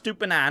end,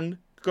 Estupiñán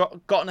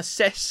got an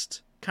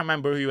assist. Can't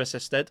remember who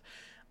assisted.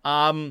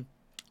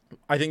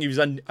 I think he was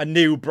a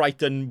new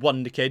Brighton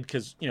wonder kid,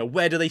 because, you know,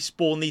 where do they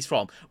spawn these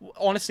from?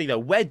 Honestly, though,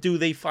 where do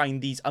they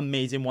find these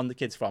amazing wonder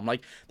kids from?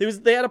 Like,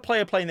 they had a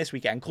player playing this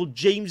weekend called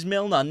James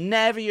Milner.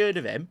 Never heard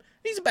of him.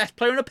 He's the best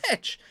player on the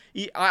pitch.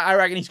 I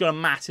reckon he's got a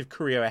massive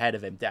career ahead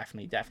of him.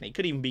 Definitely.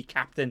 Could even be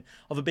captain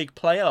of a big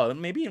player.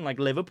 Maybe in, like,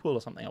 Liverpool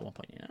or something at one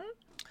point, you know?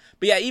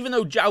 But yeah, even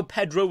though João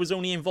Pedro was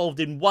only involved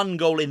in 1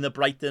 goal in the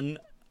Brighton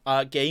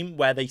game,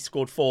 where they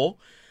scored 4,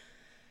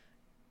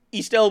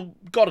 he still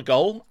got a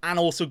goal and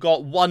also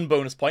got 1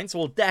 bonus point, so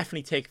we'll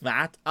definitely take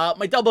that.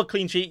 My double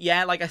clean sheet,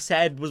 yeah, like I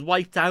said, was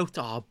wiped out.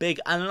 Oh, big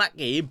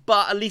unlucky.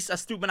 But at least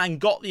Estupiñán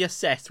got the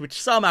assist,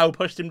 which somehow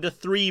pushed him to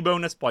 3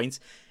 bonus points,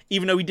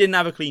 even though he didn't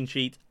have a clean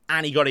sheet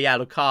and he got a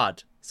yellow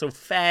card. So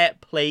fair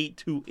play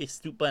to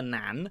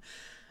Estupiñán.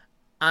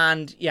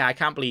 And yeah, I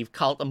can't believe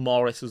Carlton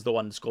Morris was the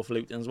one to score for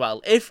Luton as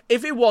well. If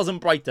it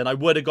wasn't Brighton, I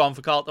would have gone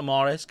for Carlton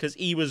Morris, because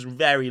he was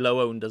very low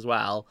owned as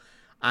well.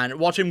 And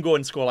watch him go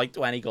and score like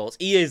 20 goals.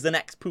 He is the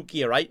next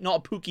Pookie, right?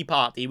 Not a Pookie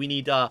party. We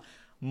need a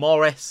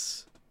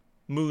Morris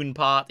Moon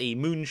party.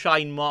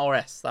 Moonshine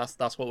Morris.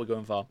 That's what we're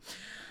going for.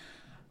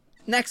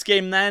 Next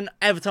game then,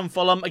 Everton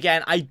Fulham.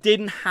 Again, I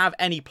didn't have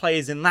any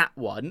players in that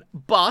one,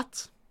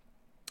 but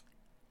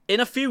in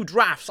a few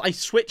drafts, I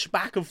switched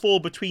back and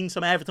forth between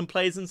some Everton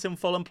players and some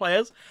Fulham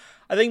players.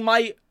 I think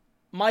my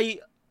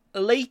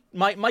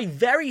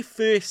very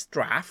first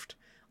draft,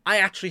 I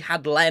actually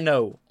had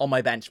Leno on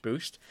my bench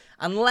boost,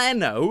 and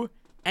Leno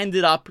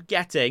ended up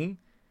getting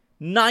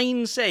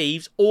 9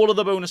 saves, all of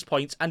the bonus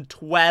points, and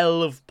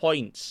 12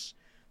 points.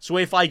 So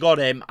if I got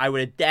him, I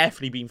would have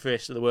definitely been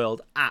first in the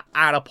world at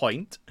a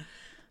point.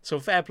 So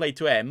fair play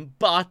to him.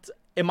 But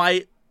in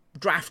my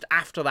draft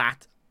after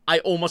that, I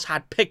almost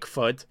had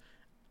Pickford,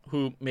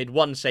 who made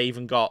 1 save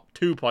and got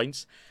 2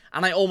 points.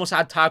 And I almost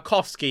had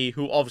Tarkowski,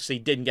 who obviously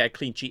didn't get a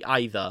clean sheet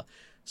either.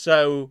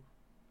 So,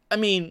 I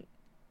mean,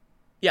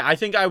 yeah, I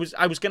think I was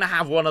going to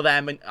have one of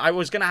them, and I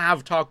was going to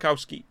have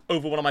Tarkowski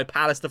over one of my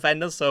Palace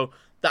defenders, so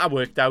that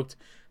worked out.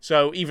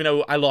 So even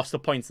though I lost the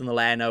points in the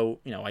Leno,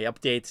 you know, I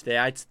updated it,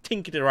 I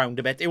tinkered it around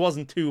a bit. It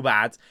wasn't too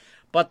bad,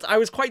 but I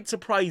was quite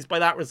surprised by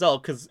that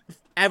result, because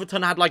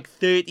Everton had like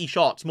 30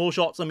 shots, more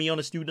shots than me on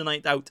a student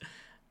night out,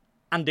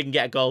 and didn't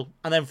get a goal.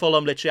 And then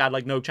Fulham literally had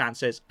like no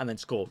chances and then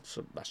scored.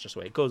 So that's just the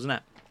way it goes, isn't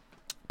it?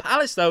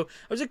 Palace, though,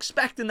 I was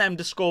expecting them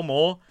to score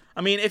more.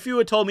 I mean, if you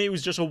had told me it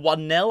was just a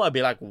 1-0, I'd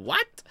be like,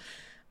 what?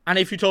 And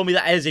if you told me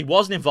that Eze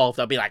wasn't involved,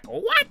 I'd be like,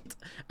 what?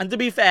 And to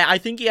be fair, I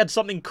think he had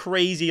something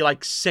crazy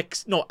like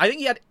I think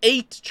he had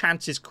 8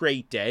 chances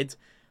created,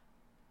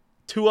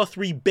 2 or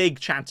 3 big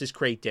chances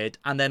created,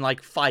 and then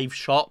like 5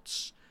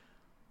 shots.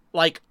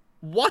 Like,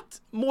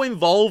 what? More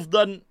involved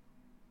than...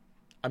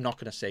 I'm not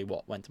going to say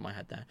what went to my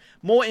head there.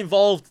 More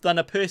involved than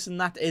a person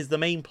that is the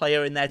main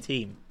player in their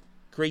team.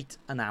 Great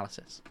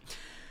analysis.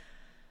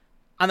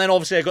 And then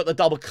obviously I got the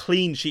double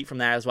clean sheet from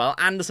there as well.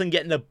 Anderson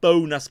getting the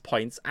bonus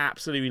points.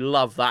 Absolutely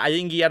love that. I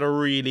think he had a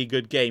really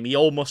good game. He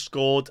almost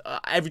scored.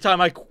 Every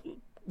time I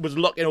was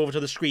looking over to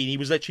the screen, he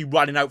was literally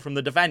running out from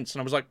the defence.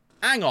 And I was like,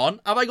 hang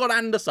on, have I got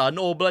Anderson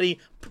or bloody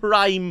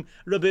prime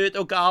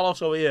Roberto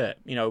Carlos over here?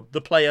 You know, the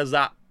players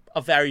that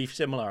are very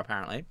similar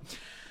apparently.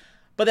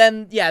 But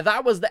then, yeah,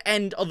 that was the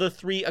end of the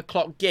 3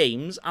 o'clock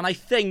games. And I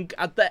think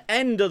at the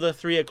end of the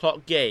 3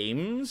 o'clock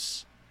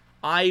games,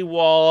 I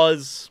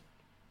was...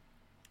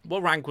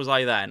 What rank was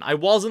I then? I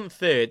wasn't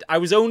 3rd. I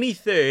was only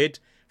 3rd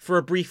for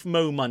a brief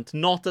moment,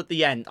 not at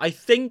the end. I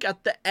think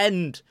at the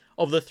end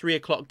of the 3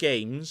 o'clock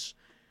games,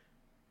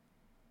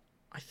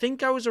 I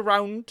think I was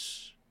around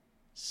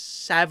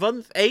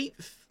 7th,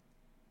 8th.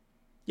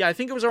 Yeah, I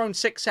think it was around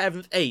 6th,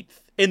 7th,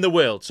 8th in the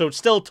world. So it's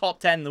still top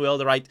 10 in the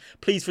world, right?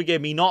 Please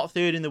forgive me, not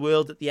 3rd in the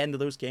world at the end of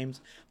those games,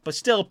 but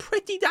still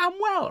pretty damn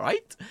well,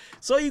 right?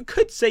 So you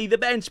could say the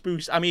bench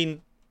boost, I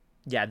mean...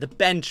 yeah, the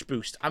bench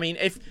boost. I mean,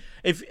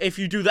 if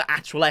you do the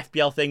actual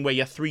FPL thing where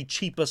your 3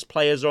 cheapest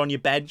players are on your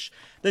bench,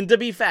 then to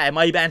be fair,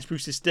 my bench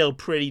boost is still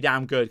pretty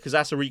damn good, because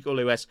that's a Rico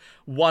Lewis,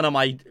 one of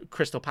my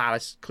Crystal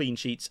Palace clean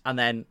sheets, and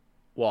then,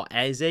 what,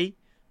 Eze?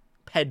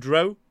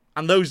 Pedro?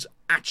 And those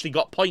actually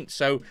got points,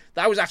 so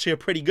that was actually a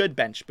pretty good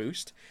bench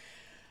boost.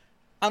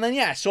 And then,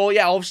 yeah, so,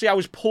 yeah, obviously I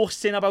was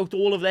posting about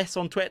all of this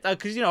on Twitter,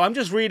 because, you know, I'm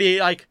just really,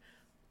 like,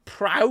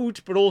 proud,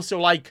 but also,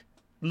 like,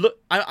 look,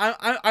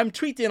 I'm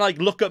tweeting like,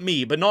 look at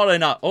me, but not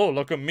in a, oh,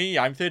 look at me,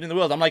 I'm third in the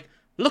world. I'm like,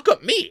 look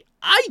at me,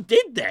 I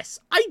did this.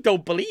 I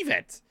don't believe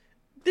it.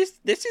 This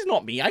is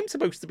not me. I'm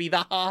supposed to be the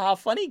ha-ha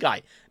funny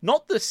guy,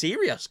 not the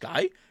serious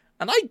guy.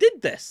 And I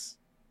did this.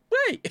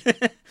 Wait.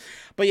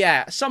 But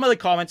yeah, some of the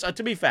comments,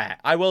 to be fair,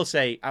 I will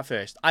say at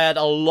first, I had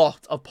a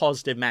lot of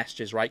positive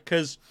messages, right?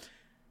 Because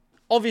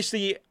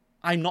obviously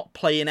I'm not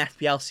playing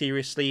FPL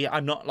seriously.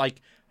 I'm not like,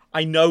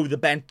 I know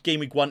the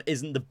game week 1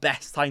 isn't the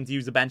best time to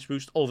use the bench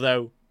boost,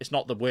 although it's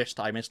not the worst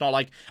time. It's not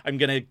like I'm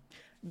going to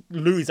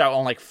lose out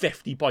on like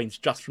 50 points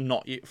just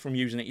from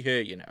using it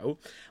here, you know.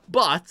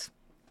 But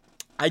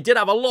I did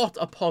have a lot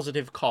of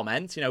positive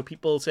comments, you know,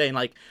 people saying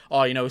like,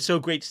 oh, you know, it's so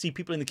great to see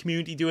people in the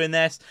community doing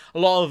this. A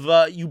lot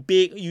of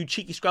you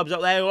cheeky scrubs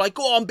out there were like,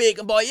 go on,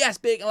 Bacon Boy, yes,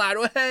 Bacon Lad,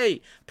 oh, hey.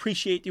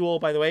 Appreciate you all,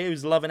 by the way, I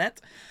was loving it.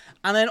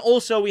 And then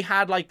also we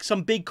had like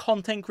some big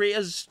content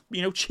creators,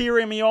 you know,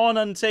 cheering me on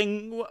and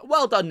saying,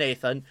 well done,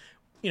 Nathan,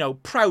 you know,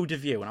 proud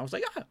of you. And I was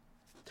like, ah,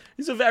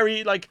 it's a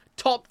very like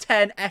top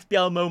 10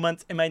 FPL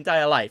moment in my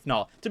entire life.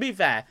 No, to be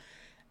fair,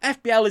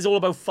 FPL is all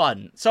about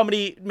fun.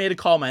 Somebody made a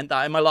comment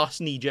that in my last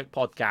Kneejerk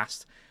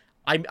podcast,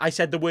 I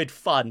said the word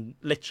fun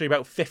literally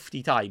about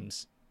 50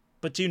 times.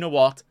 But do you know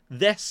what?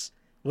 This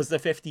was the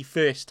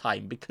 51st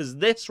time, because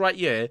this right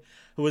here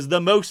was the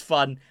most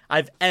fun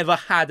I've ever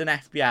had in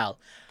FPL.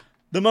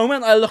 The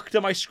moment I looked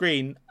at my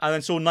screen and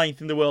then saw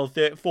 9th in the world,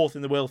 4th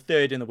in the world,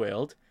 3rd in the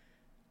world,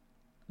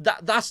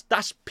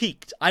 that's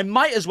peaked. I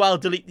might as well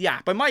delete the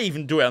app. I might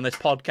even do it on this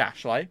podcast,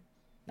 shall I?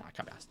 No, I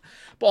can't be asked.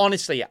 But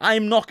honestly,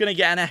 I'm not going to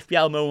get an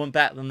FPL moment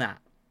better than that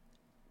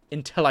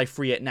until I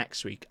free it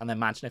next week. And then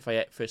imagine if I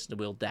hit 1st in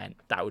the world then.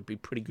 That would be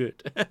pretty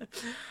good.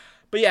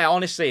 But yeah,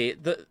 honestly,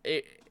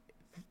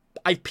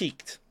 I've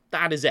peaked.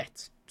 That is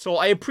it. So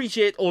I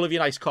appreciate all of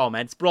your nice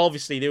comments. But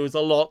obviously, there was a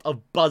lot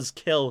of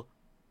buzzkill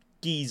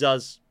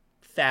geezers,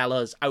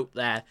 fellas out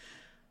there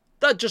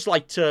that just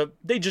like to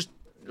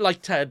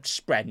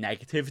spread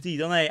negativity,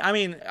 don't they? I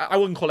mean, I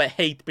wouldn't call it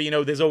hate, but you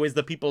know, there's always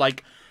the people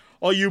like,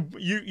 oh, you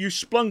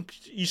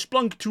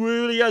splunked too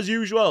early as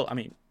usual. I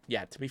mean,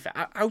 yeah, to be fair,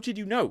 how did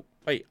you know?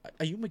 Wait,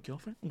 are you my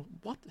girlfriend?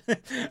 What?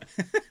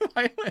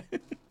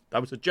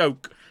 That was a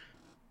joke.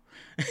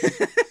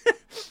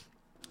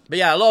 But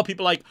yeah, a lot of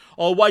people are like,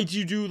 oh, why did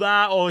you do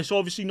that? Oh, it's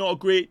obviously not a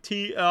great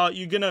team.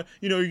 You're gonna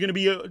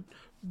be a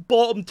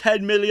bottom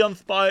 10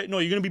 millionth by, no,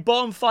 you're going to be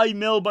bottom 5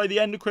 mil by the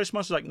end of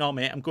Christmas. Like, no,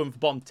 mate, I'm going for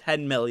bottom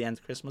 10 million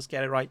Christmas,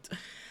 get it right.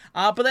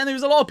 But then there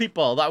was a lot of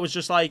people that was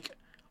just like,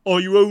 oh,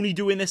 you're only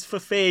doing this for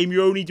fame,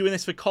 you're only doing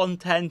this for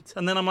content.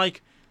 And then I'm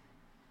like,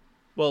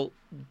 well,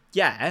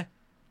 yeah,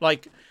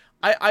 like,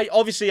 I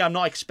obviously I'm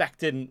not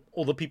expecting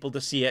all the people to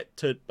see it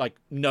to like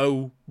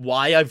know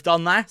why I've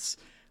done that.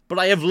 But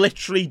I have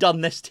literally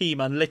done this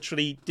team and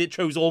literally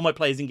chose all my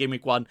players in Game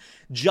Week 1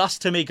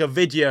 just to make a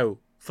video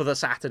for the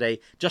Saturday,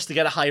 just to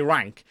get a high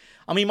rank.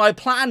 I mean, my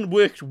plan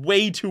worked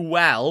way too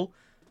well,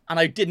 and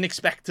I didn't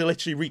expect to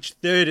literally reach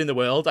 3rd in the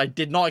world. I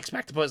did not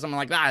expect to put something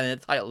like that in the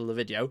title of the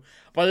video,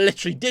 but I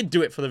literally did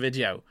do it for the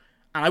video,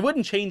 and I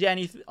wouldn't change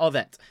any of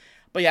it.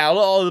 But yeah, a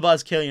lot of the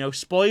buzzkill, you know,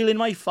 spoiling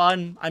my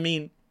fun. I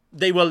mean,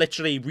 they were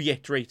literally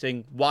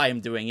reiterating why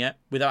I'm doing it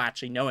without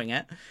actually knowing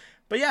it.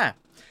 But yeah.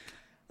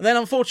 And then,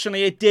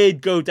 unfortunately, it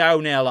did go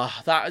downhill.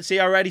 See,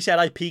 I already said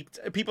I peaked.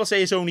 People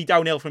say it's only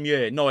downhill from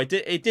here. No, it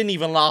didn't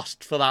even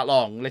last for that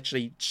long.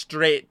 Literally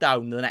straight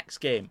down the next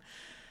game.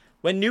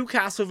 When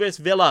Newcastle vs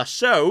Villa.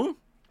 So,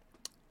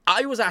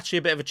 I was actually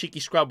a bit of a cheeky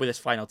scrub with this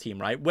final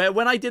team, right? Where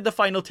when I did the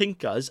final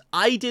Tinkers,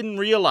 I didn't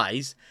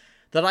realise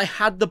that I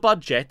had the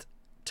budget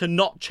to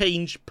not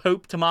change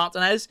Pope to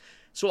Martinez.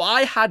 So,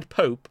 I had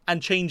Pope and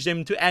changed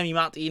him to Emi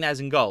Martinez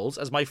in goals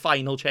as my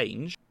final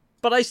change.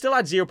 But I still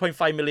had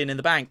 0.5 million in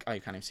the bank. Oh,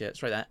 you can't even see it.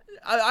 It's right there.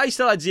 I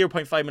still had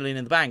 0.5 million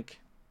in the bank.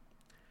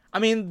 I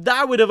mean,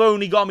 that would have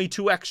only got me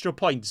 2 extra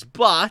points.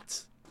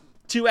 But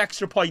 2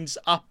 extra points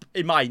up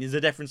in mine is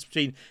the difference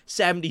between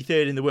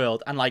 73rd in the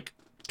world and like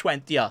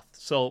 20th.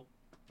 So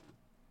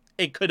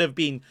it could have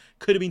been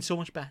so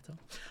much better.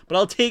 But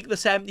I'll take the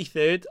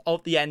 73rd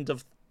at the end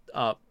of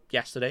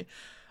yesterday.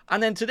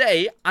 And then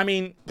today, I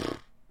mean,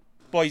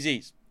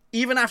 boysies.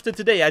 Even after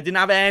today, I didn't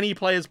have any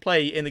players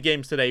play in the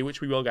games today, which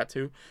we will get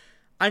to.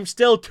 I'm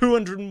still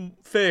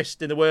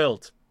 201st in the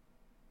world.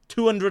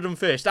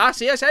 201st. Ah,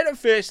 see, I said I'm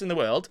first in the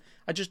world.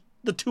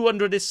 The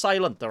 200 is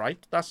silent, all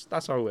right? That's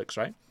how it works,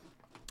 right?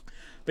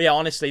 But yeah,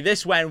 honestly,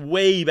 this went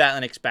way better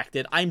than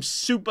expected. I'm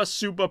super,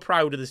 super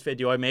proud of this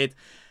video I made.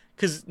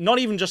 Because not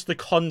even just the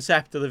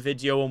concept of the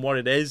video and what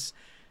it is,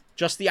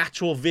 just the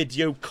actual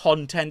video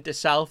content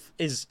itself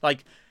is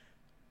like,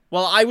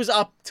 well, I was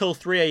up till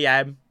 3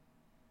 a.m.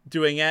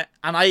 doing it.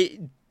 And I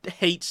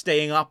hate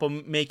staying up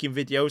and making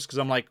videos because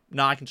I'm like,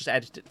 nah, I can just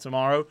edit it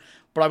tomorrow.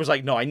 But I was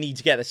like, no, I need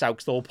to get this out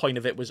because the whole point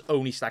of it was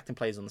only selecting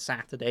players on the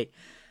Saturday.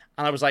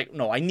 And I was like,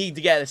 no, I need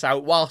to get this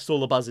out whilst all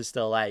the buzz is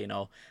still there, you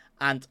know.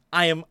 And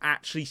I am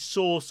actually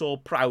so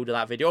proud of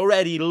that video.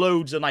 Already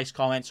loads of nice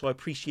comments, so I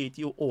appreciate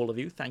you, all of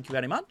you. Thank you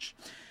very much.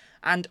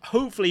 And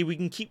hopefully we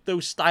can keep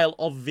those style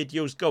of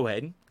videos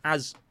going,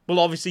 as we'll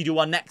obviously do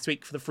one next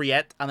week for the free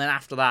hit. And then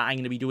after that, I'm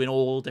going to be doing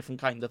all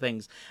different kinds of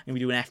things. I'm going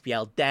to be doing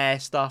FPL Dare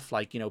stuff,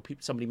 like, you know,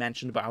 somebody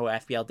mentioned about how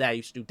FPL Dare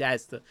used to do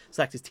dares to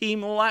select his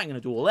team, all that. I'm going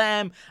to do all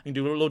them. I'm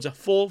going to do loads of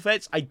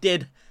forfeits. I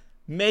did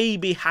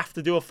maybe have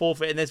to do a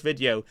forfeit in this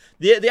video.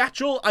 The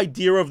actual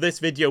idea of this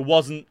video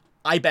wasn't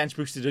I bench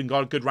boosted and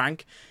got a good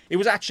rank. It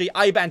was actually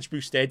I bench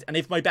boosted, and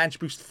if my bench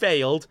boost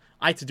failed,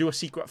 I had to do a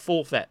secret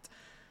forfeit.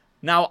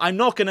 Now, I'm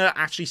not going to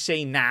actually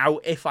say now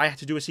if I had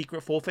to do a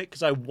secret forfeit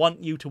because I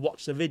want you to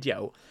watch the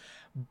video.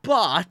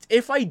 But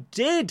if I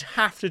did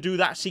have to do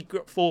that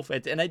secret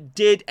forfeit and it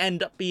did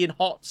end up being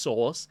hot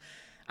sauce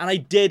and I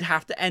did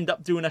have to end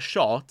up doing a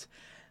shot,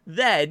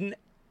 then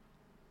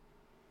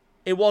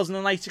it wasn't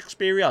a nice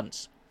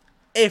experience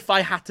if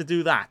I had to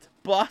do that.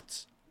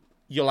 But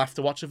you'll have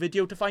to watch the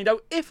video to find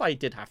out if I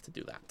did have to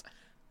do that.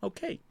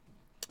 Okay.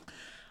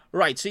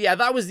 Right, so yeah,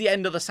 that was the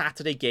end of the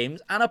Saturday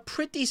games and a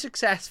pretty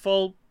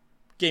successful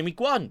Game Week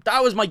 1.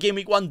 That was my Game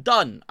Week 1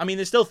 done. I mean,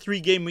 there's still 3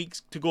 game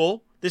weeks to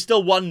go. There's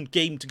still 1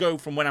 game to go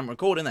from when I'm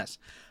recording this.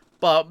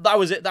 But that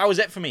was it. That was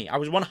it for me. I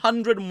was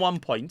 101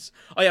 points.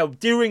 Oh, yeah,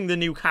 during the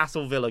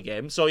Newcastle Villa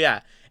game. So,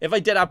 yeah, if I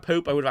did have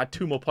Pope, I would have had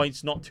 2 more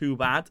points. Not too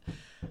bad.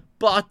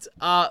 But,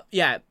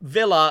 yeah,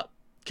 Villa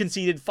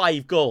conceded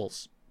 5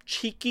 goals.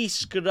 Cheeky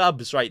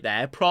scrubs right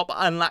there. Proper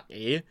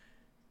unlucky.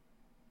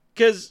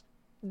 Because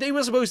they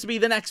were supposed to be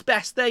the next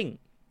best thing.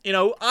 You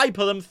know, I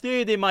put them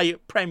third in my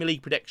Premier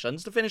League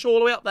predictions to finish all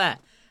the way up there.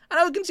 And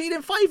I was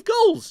conceding 5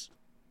 goals.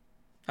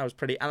 That was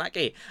pretty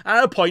unlucky. And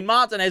at a point,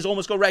 Martinez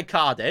almost got red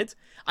carded.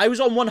 I was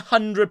on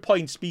 100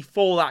 points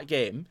before that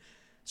game.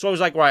 So I was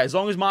like, right, as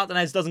long as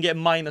Martinez doesn't get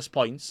minus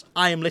points,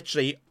 I am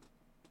literally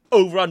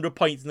over 100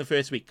 points in the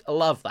first week. I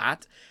love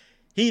that.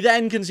 He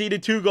then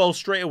conceded 2 goals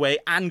straight away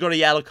and got a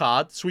yellow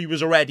card. So he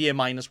was already in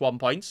 -1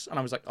 points. And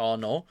I was like, oh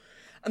no.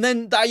 And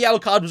then that yellow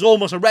card was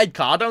almost a red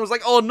card. And I was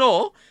like, oh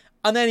no.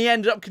 And then he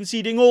ended up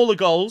conceding all the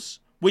goals,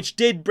 which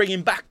did bring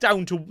him back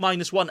down to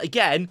 -1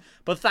 again.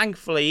 But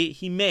thankfully,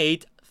 he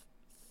made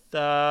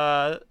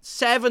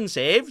 7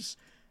 saves.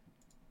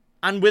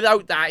 And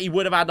without that, he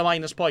would have had the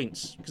minus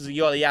points because he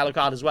got the yellow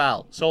card as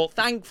well. So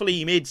thankfully,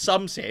 he made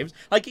some saves.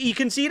 Like, he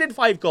conceded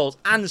 5 goals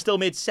and still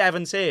made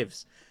 7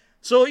 saves.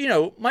 So, you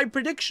know, my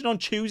prediction on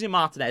choosing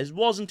Martinez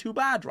wasn't too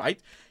bad, right?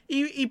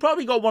 He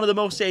probably got one of the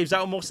most saves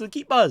out of most of the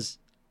keepers.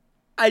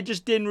 I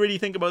just didn't really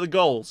think about the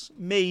goals.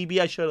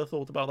 Maybe I should have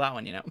thought about that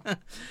one, you know.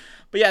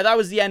 But yeah, that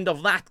was the end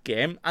of that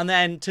game. And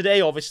then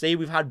today, obviously,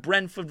 we've had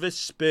Brentford vs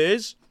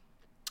Spurs.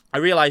 I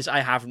realise I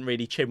haven't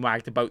really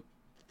chinwagged about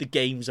the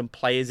games and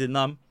players in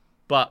them.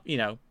 But, you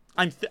know,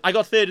 I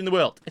got 3rd in the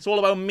world. It's all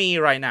about me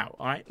right now,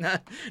 all right?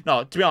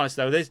 No, to be honest,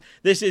 though, this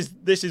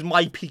is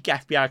my peak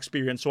FPL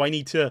experience. So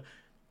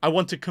I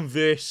want to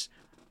converse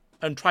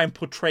and try and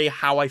portray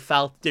how I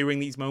felt during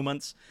these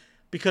moments.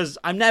 Because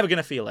I'm never going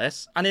to feel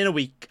this. And in a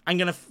week, I'm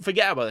going to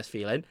forget about this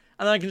feeling.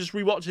 And then I can just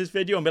rewatch this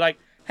video and be like,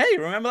 hey,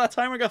 remember that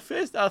time I got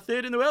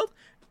 3rd in the world?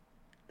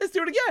 Let's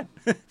do it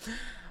again.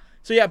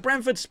 So yeah,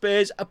 Brentford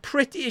Spurs, a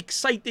pretty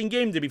exciting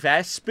game to be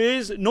fair.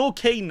 Spurs, no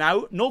Kane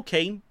now. No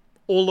Kane.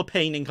 All the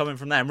pain coming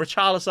from them.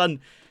 Richarlison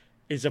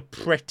is a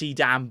pretty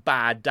damn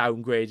bad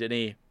downgrade, isn't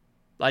he?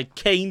 Like,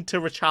 Kane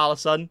to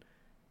Richarlison.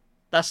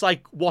 That's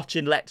like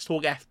watching Let's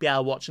Talk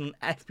FPL, watching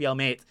FPL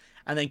Mate,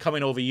 and then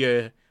coming over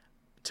here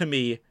to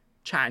me,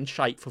 chatting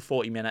shite for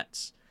 40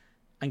 minutes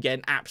and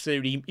getting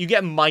absolutely... You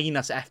get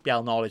minus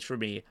FPL knowledge from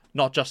me,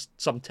 not just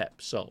some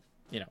tips. So,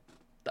 you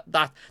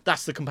know,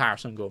 that's the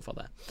comparison I'm going for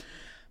there.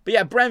 But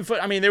yeah, Brentford,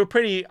 I mean, they were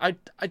pretty... I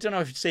don't know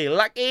if you'd say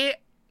lucky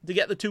to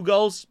get the 2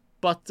 goals,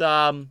 but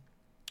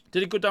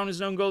did it go down as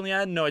an own goal in the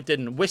end? No, it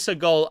didn't. Wissa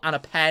goal and a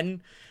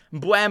pen.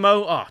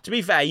 Mbuemo, oh, to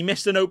be fair, he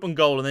missed an open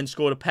goal and then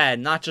scored a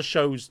pen. That just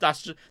shows...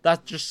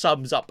 That just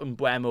sums up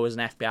Mbuemo as an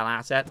FPL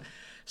asset.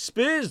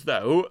 Spurs,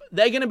 though,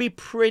 they're going to be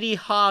pretty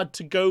hard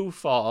to go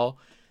for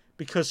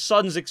because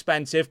Son's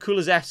expensive.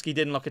 Kulusevski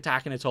didn't look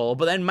attacking at all.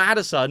 But then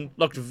Maddison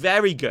looked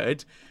very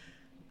good.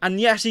 And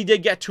yes, he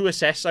did get 2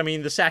 assists. I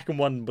mean, the second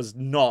one was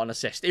not an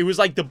assist. It was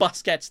like the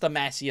Busquets to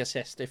Messi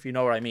assist, if you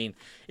know what I mean.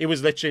 It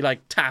was literally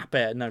like tap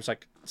it. And there was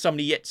like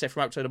somebody hits it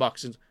from outside the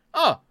box. And,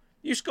 oh,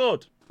 you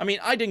scored. I mean,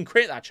 I didn't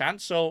create that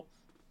chance. So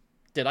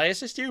did I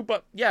assist you?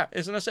 But yeah,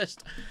 it's an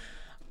assist.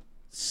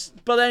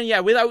 But then, yeah,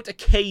 without a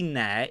Kane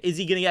there, is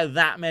he going to get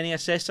that many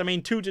assists? I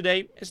mean, 2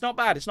 today, it's not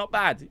bad. It's not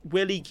bad.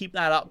 Will he keep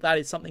that up? That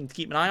is something to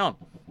keep an eye on.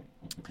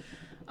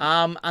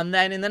 And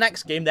then in the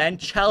next game, then,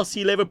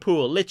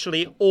 Chelsea-Liverpool.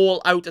 Literally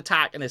all-out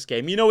attack in this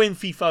game. You know, in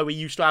FIFA, we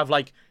used to have,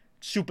 like,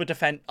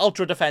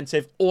 ultra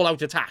defensive,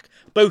 all-out attack.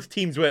 Both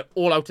teams were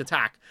all-out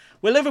attack.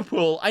 Well,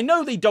 Liverpool, I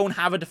know they don't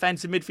have a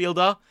defensive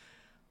midfielder,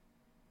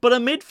 but a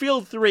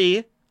midfield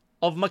 3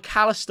 of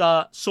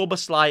McAllister,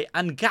 Soboslai,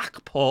 and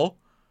Gakpo.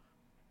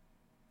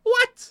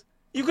 What?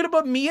 You could have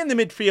put me in the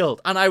midfield,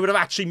 and I would have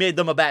actually made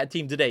them a better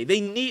team today. They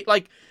need,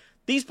 like,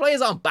 these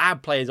players aren't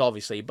bad players,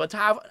 obviously, but to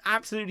have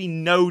absolutely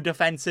no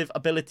defensive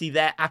ability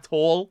there at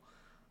all.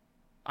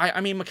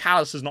 I mean,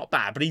 McAllister's not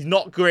bad, but he's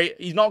not great.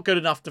 He's not good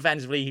enough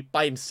defensively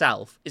by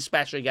himself,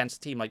 especially against a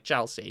team like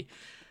Chelsea.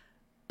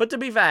 But to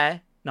be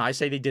fair, no, I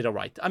say they did all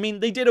right. I mean,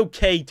 they did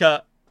okay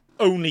to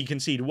only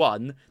concede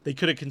one. They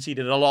could have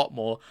conceded a lot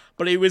more,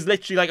 but it was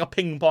literally like a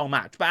ping-pong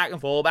match. Back and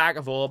forth, back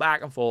and forth,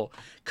 back and forth.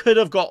 Could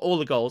have got all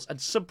the goals,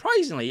 and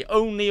surprisingly,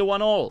 only a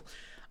 1-1.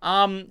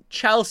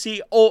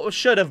 Chelsea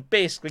should have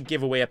basically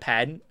give away a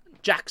pen.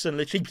 Jackson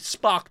literally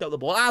sparked up the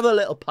ball, had a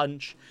little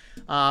punch,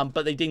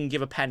 but they didn't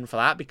give a pen for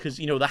that because,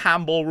 you know, the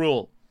handball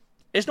rule.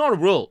 It's not a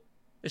rule.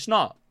 It's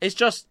not. It's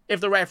just if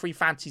the referee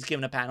fancies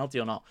giving a penalty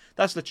or not.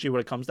 That's literally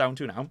what it comes down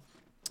to now.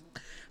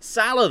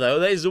 Salah, though,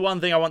 that is the one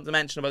thing I want to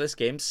mention about this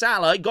game.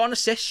 Salah got an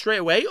assist straight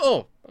away.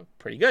 Oh,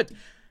 pretty good.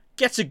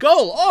 Gets a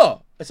goal.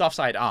 Oh, it's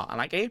offside. Ah, I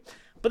like it.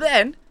 But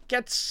then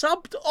gets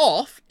subbed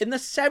off in the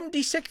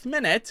 76th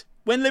minute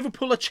when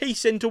Liverpool are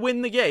chasing to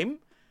win the game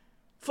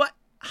for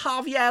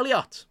Harvey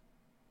Elliott.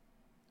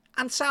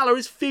 And Salah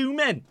is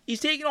fuming. He's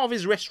taking off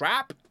his wrist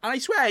wrap, and I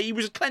swear he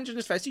was clenching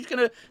his fist. He was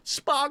going to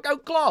spark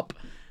out Klopp.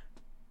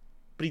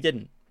 But he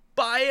didn't.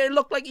 But it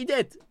looked like he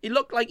did. It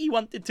looked like he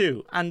wanted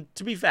to. And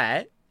to be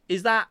fair,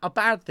 is that a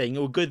bad thing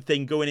or a good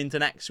thing going into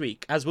next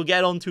week? As we'll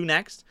get on to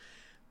next,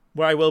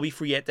 where I will be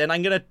free hit. Then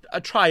I'm going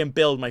to try and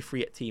build my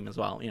free hit team as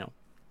well, you know.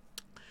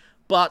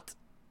 But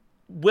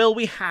will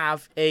we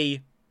have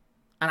an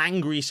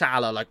angry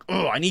Salah like,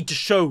 oh, I need to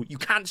show. You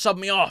can't sub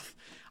me off.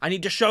 I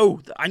need to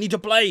show. I need to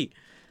play.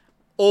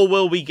 Or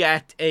will we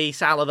get a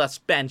Salah that's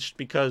benched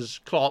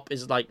because Klopp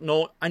is like,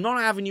 no, I'm not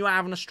having you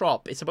having a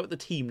strop. It's about the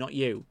team, not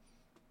you.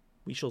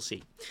 We shall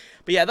see.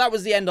 But yeah, that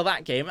was the end of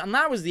that game. And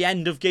that was the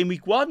end of game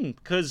week 1.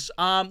 Because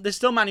there's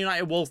still Man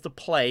United Wolves to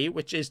play,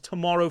 which is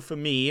tomorrow for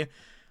me.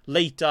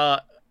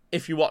 Later,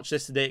 if you watch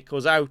this today, it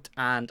goes out.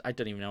 And I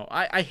don't even know.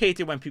 I hate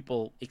it when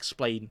people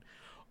explain,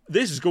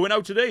 this is going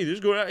out today. This is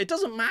going out. It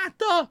doesn't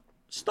matter.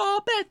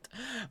 Stop it.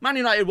 Man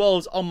United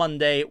Wolves on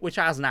Monday, which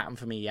hasn't happened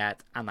for me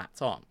yet. And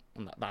that's on.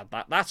 And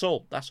that's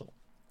all. That's all.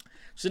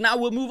 So now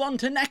we'll move on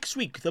to next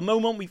week. The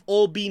moment we've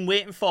all been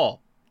waiting for.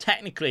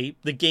 Technically,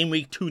 the game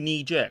week 2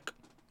 knee jerk.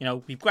 You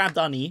know, we've grabbed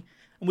our knee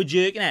and we're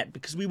jerking it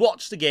because we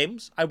watched the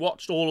games. I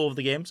watched all of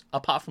the games,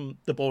 apart from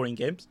the boring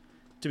games.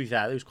 To be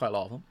fair, there was quite a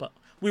lot of them, but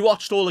we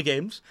watched all the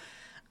games.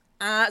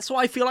 So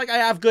I feel like I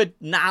have good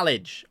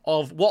knowledge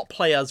of what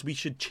players we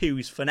should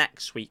choose for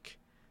next week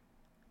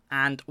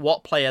and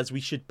what players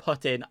we should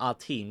put in our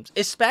teams,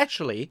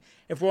 especially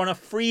if we're on a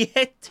free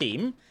hit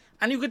team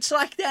and you could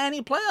select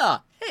any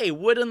player. Hey,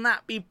 wouldn't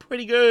that be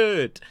pretty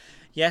good?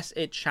 Yes,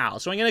 it shall.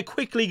 So I'm going to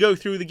quickly go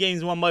through the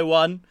games one by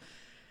one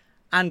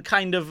and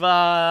kind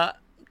of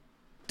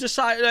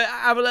decide,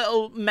 have a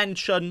little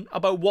mention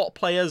about what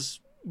players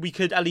we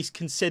could at least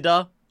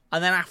consider.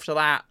 And then after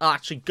that, I'll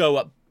actually go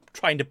up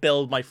trying to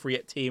build my free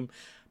hit team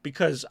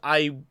because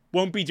I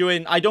won't be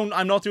doing,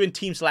 I'm not doing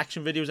team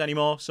selection videos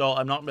anymore. So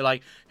I'm not be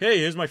like, hey,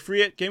 here's my free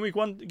hit game week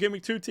 1, game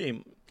week 2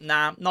 team.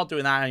 Nah, not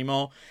doing that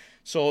anymore.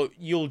 So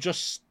you'll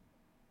just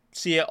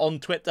see it on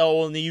Twitter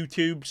or on the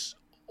YouTubes,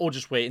 or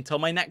just wait until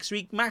my next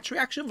week match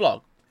reaction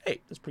vlog.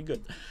 Hey, that's pretty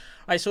good. All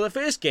right, so the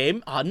first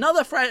game,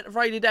 another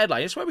Friday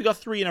deadline. That's why we got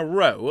 3 in a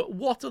row.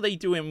 What are they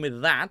doing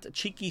with that?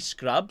 Cheeky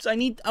scrubs. I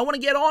want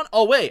to get on.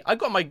 Oh wait, I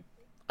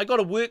got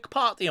a work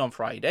party on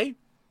Friday.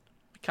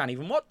 I can't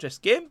even watch this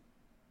game.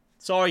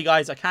 Sorry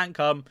guys, I can't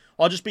come.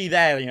 I'll just be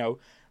there, you know,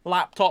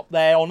 laptop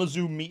there on a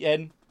Zoom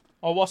meeting.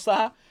 Oh, what's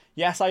that?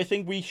 Yes, I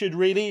think we should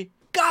really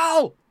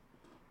go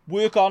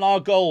work on our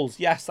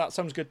goals. Yes, that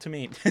sounds good to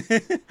me.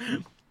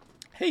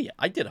 Hey,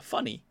 I did a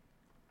funny.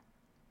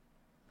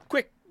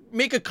 Quick,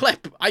 make a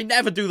clip. I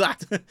never do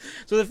that.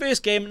 So the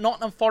first game,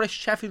 Nottingham Forest,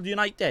 Sheffield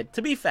United.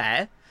 To be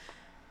fair,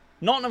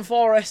 Nottingham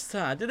Forest,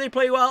 did they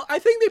play well? I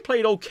think they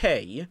played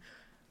okay.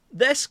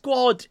 Their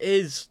squad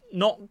is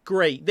not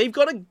great. They've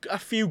got a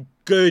few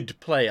good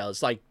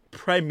players, like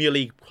Premier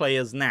League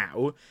players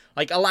now.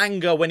 Like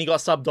Alanga, when he got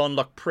subbed on,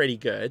 looked pretty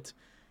good.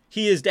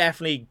 He is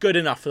definitely good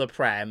enough for the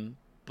Prem.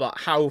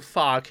 But how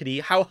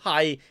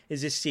high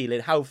is his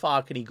ceiling? How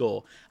far can he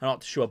go? I'm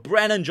not sure.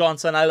 Brennan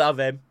Johnson, I love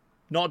him.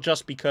 Not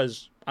just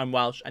because I'm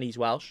Welsh and he's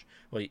Welsh.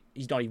 Well,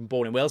 he's not even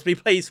born in Wales, but he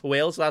plays for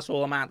Wales, so that's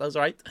all that matters,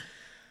 right?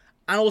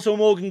 And also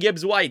Morgan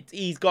Gibbs-White.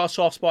 He's got a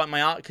soft spot in my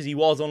heart because he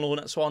was on loan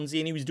at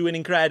Swansea and he was doing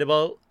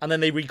incredible. And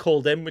then they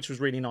recalled him, which was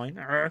really annoying.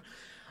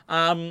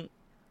 But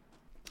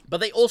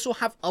they also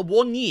have a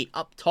Awoniyi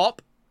up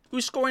top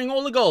who's scoring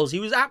all the goals. He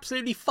was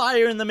absolutely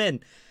firing them in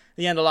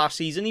the end of last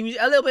season. He was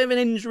a little bit of an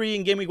injury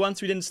in game week 1,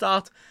 so he didn't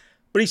start,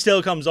 but he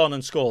still comes on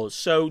and scores.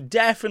 So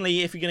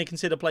definitely, if you're going to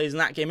consider players in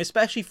that game,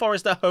 especially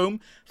Forest at home,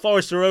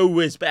 Forest are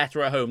always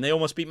better at home. They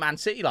almost beat Man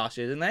City last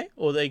year, didn't they?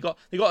 Or they got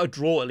a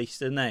draw at least,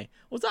 didn't they?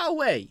 Was that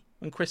away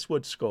when Chris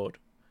Wood scored?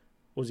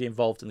 Or was he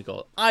involved in the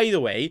goal? Either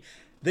way,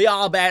 they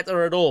are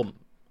better at home.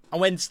 And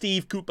when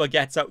Steve Cooper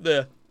gets out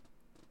there,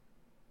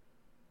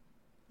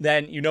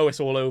 then you know it's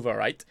all over,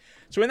 right?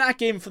 So in that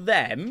game for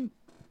them,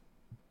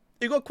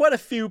 you've got quite a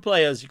few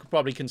players you could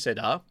probably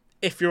consider.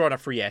 If you're on a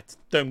free hit,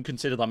 don't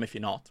consider them if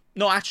you're not.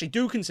 No, actually,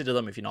 do consider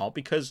them if you're not,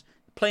 because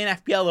playing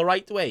FPL the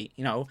right way,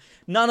 you know.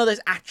 None of this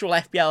actual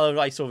FPL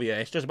advice over here.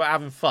 It's just about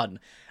having fun.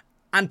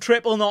 And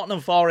triple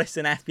Nottingham Forest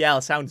in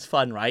FPL sounds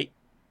fun, right?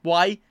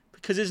 Why?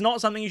 Because it's not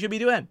something you should be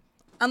doing.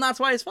 And that's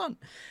why it's fun.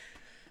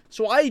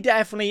 So I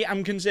definitely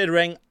am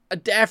considering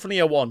definitely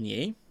a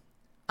Wanye.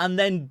 And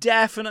then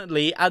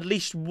definitely at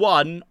least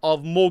one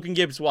of Morgan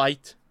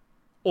Gibbs-White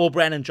or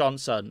Brennan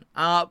Johnson.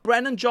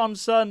 Brennan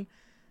Johnson...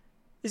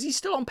 Is he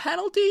still on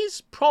penalties?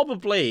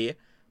 Probably.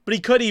 But he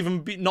could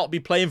even not be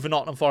playing for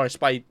Nottingham Forest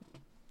by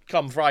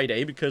come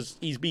Friday because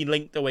he's been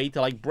linked away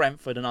to like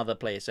Brentford and other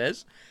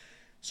places.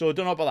 So I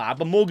don't know about that.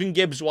 But Morgan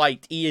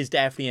Gibbs-White, he is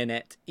definitely in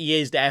it. He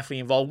is definitely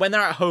involved. When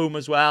they're at home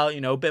as well, you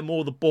know, a bit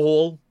more of the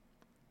ball.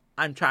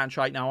 I'm trying to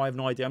right now. I have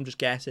no idea. I'm just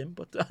guessing.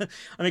 But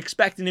I'm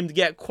expecting him to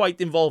get quite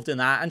involved in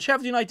that. And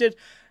Sheffield United,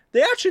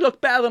 they actually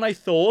looked better than I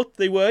thought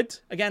they would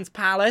against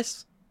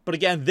Palace. But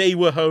again, they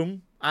were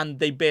home and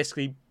they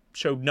basically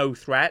showed no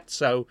threat,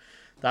 so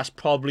that's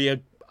probably a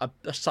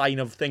sign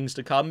of things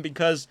to come,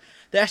 because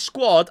their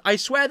squad, I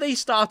swear they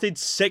started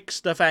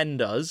 6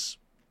 defenders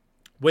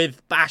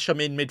with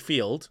Basham in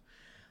midfield,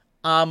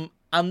 and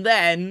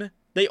then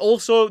they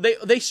also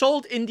they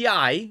sold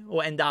Ndiaye,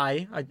 or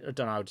Ndiaye, I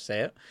don't know how to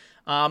say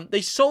it.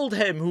 They sold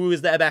him, who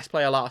was their best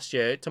player last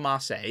year, to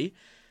Marseille,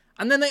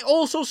 and then they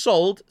also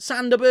sold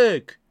Sander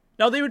Berg.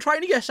 Now they were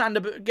trying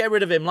to get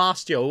rid of him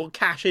last year, or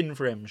cash in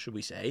for him, should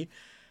we say.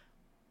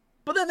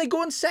 But then they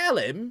go and sell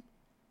him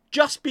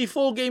just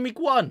before game week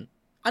 1.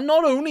 And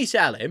not only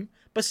sell him,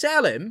 but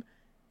sell him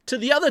to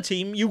the other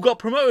team you got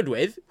promoted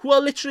with, who are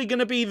literally going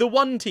to be the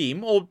one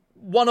team, or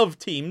one of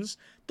teams,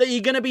 that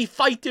you're going to be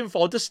fighting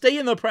for to stay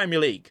in the Premier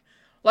League.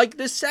 Like,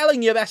 they're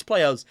selling your best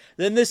players,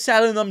 then they're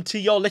selling them to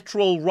your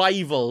literal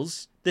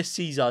rivals this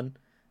season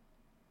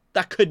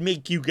that could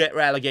make you get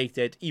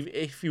relegated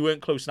if you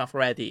weren't close enough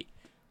already.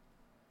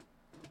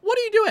 What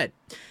are you doing?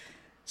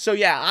 So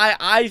yeah,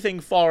 I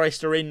think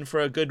Forest are in for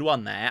a good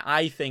one there.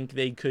 I think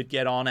they could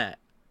get on it.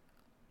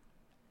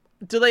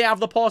 Do they have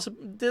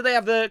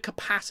the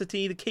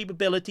capacity, the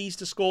capabilities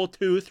to score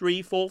 2,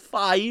 3, 4,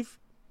 5?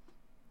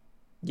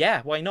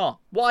 Yeah, why not?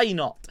 Why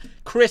not?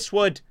 Chris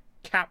Wood,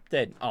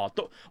 captain. Oh,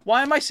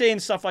 why am I saying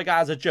stuff like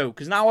that as a joke?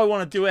 Because now I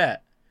want to do it.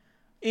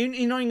 You're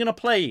not even going to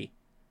play.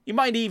 You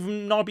might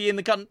even not be in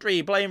the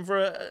country playing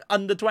for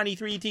under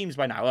 23 teams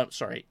by now.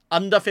 Sorry,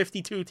 under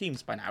 52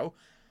 teams by now.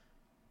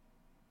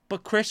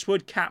 But Chris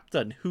Wood,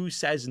 captain. Who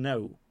says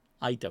no?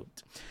 I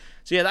don't.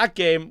 So yeah, that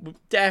game,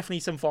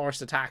 definitely some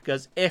Forest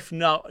attackers, if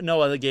no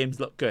other games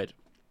look good.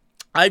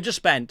 I've just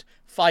spent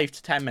 5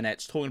 to 10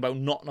 minutes talking about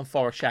Nottingham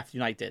Forest, Sheffield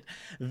United.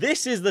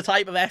 This is the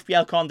type of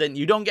FPL content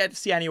you don't get to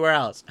see anywhere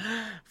else.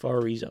 For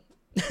a reason.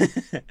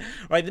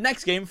 Right, the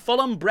next game,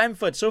 Fulham,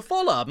 Brentford. So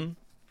Fulham,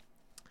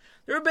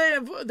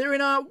 they're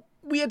in a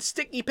weird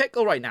sticky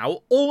pickle right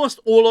now.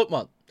 Almost all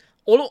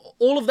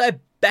of their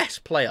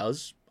best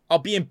players are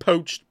being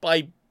poached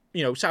by,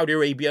 you know, Saudi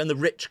Arabia and the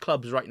rich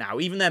clubs right now.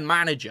 Even their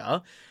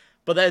manager.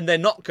 But then they're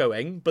not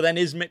going. But then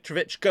is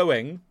Mitrovic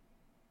going?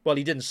 Well,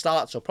 he didn't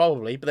start, so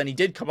probably. But then he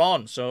did come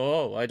on,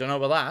 so I don't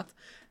know about that.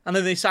 And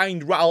then they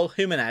signed Raul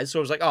Jimenez, so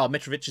I was like, oh,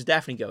 Mitrovic is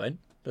definitely going.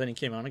 But then he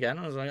came on again.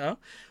 I was like, oh.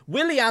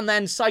 Willian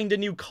then signed a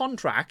new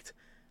contract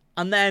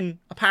and then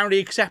apparently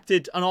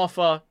accepted an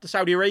offer to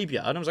Saudi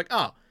Arabia. And I was like,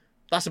 oh,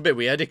 that's a bit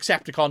weird.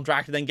 Accept a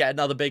contract and then get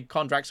another big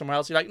contract somewhere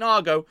else. You're like, no,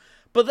 I'll go.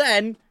 But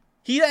then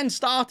he then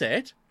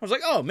started. I was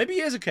like, oh, maybe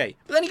he is okay.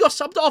 But then he got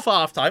subbed off at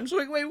halftime. So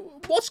like, wait,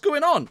 what's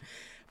going on?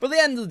 But at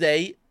the end of the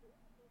day,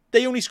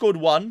 they only scored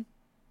 1.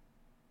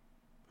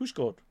 Who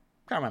scored?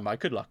 Can't remember.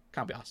 Good luck.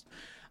 Can't be asked.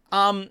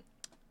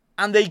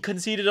 And they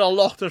conceded a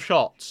lot of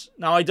shots.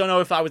 Now, I don't know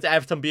if that was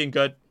Everton being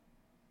good.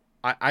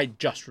 I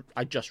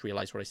just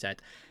realised what I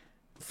said.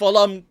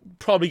 Fulham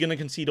probably going to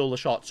concede all the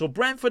shots. So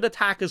Brentford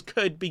attackers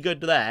could be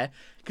good there.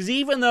 Because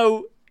even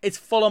though it's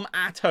Fulham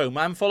at home,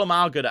 and Fulham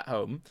are good at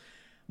home,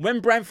 when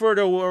Brentford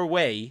are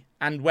away,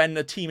 and when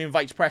a team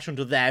invites pressure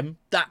onto them,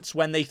 that's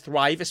when they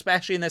thrive,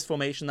 especially in this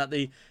formation that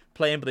they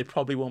play in, but they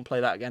probably won't play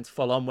that against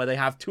Fulham, where they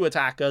have 2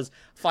 attackers,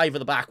 5 at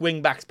the back,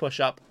 wing-backs push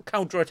up,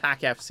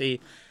 counter-attack FC.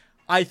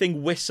 I think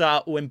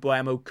Wissa or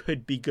Mbuemo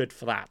could be good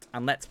for that.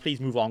 And let's please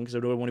move on, because I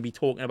don't want to be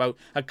talking about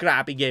a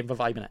crappy game for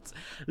 5 minutes.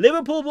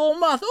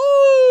 Liverpool-Bournemouth.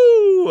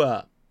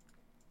 Ooh!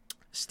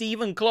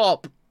 Stephen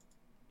Klopp.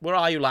 Where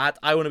are you, lad?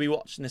 I want to be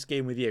watching this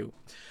game with you.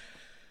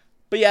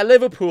 But yeah,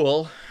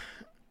 Liverpool.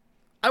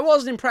 I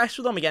wasn't impressed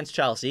with them against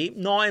Chelsea.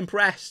 Not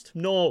impressed.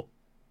 No.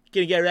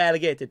 Going to get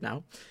relegated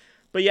now.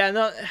 But yeah,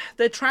 no,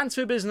 their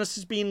transfer business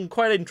has been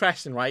quite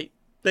interesting, right?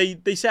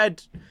 They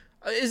said,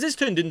 is this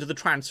turned into the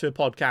transfer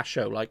podcast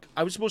show? Like,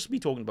 I was supposed to be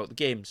talking about the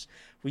games.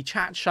 We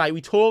chat shy,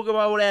 we talk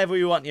about whatever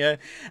we want here,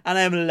 and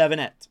I'm loving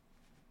it.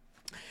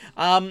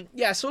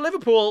 Yeah, so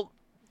Liverpool,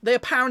 they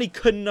apparently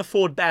couldn't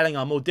afford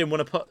Bellingham or didn't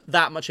want to put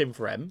that much in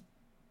for him.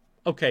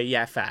 Okay,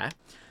 yeah, fair.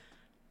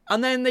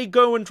 And then they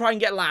go and try and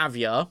get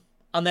Lavia,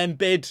 and then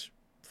bid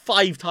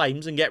 5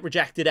 times and get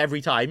rejected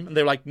every time. And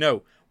they're like,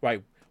 no,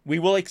 right, we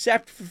will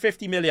accept for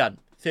 50 million,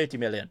 30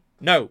 million,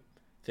 no,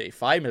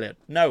 35 million,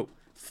 no,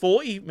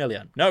 40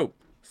 million, no,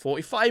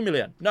 45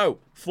 million, no,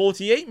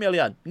 48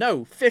 million,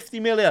 no, 50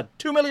 million,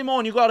 2 million more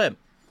and you got him.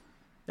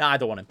 Nah, I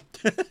don't want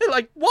him.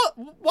 Like, what?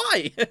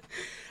 Why?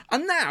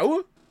 And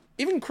now,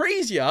 even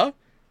crazier,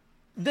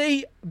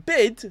 they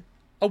bid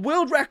a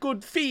world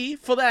record fee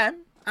for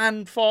them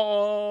and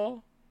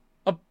for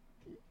a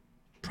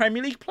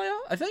Premier League player,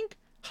 I think.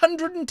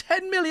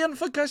 110 million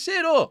for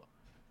Caicedo.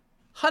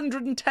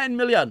 110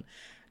 million.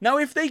 Now,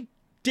 if they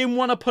didn't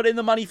want to put in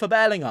the money for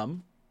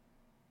Bellingham,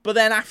 but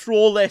then after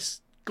all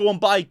this, go and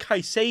buy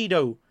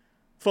Caicedo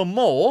for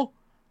more,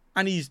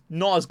 and he's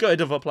not as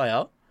good of a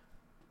player,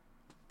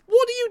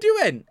 what are you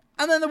doing?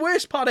 And then the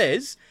worst part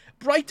is,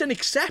 Brighton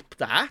accept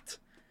that,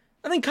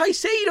 and then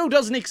Caicedo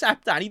doesn't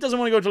accept that. He doesn't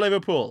want to go to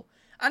Liverpool.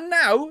 And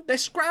now they're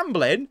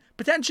scrambling,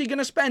 potentially going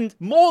to spend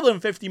more than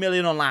 50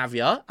 million on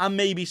Lavia and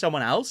maybe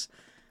someone else.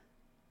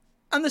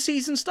 And the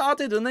season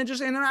started and they're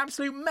just in an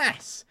absolute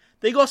mess.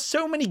 They got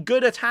so many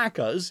good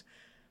attackers,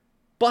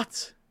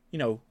 but, you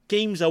know,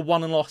 games are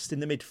won and lost in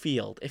the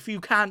midfield. If you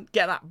can't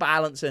get that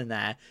balance in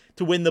there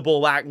to win the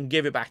ball back and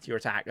give it back to your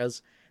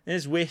attackers, then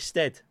it's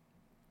wasted.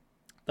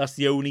 That's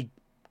the only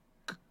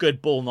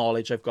good ball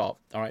knowledge I've got.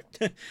 All right.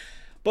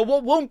 But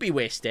what won't be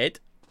wasted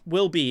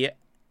will be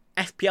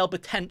FPL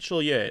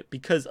potential year,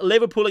 because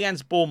Liverpool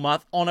against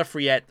Bournemouth on a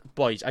free hit,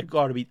 boys,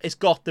 it's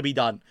got to be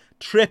done.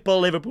 Triple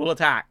Liverpool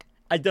attack.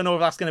 I don't know if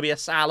that's going to be a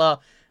Salah,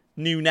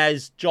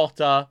 Nunez,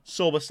 Jota,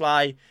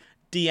 Soboslai,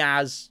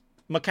 Diaz,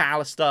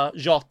 McAllister,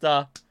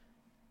 Jota.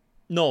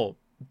 No,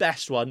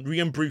 best one.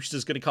 Ryan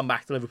Brewster's going to come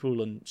back to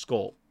Liverpool and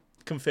score.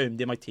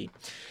 Confirmed in my team.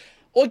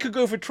 Or I could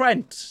go for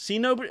Trent. See,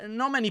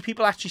 not many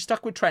people actually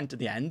stuck with Trent at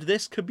the end.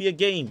 This could be a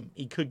game.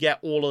 He could get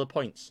all of the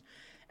points.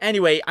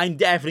 Anyway, I'm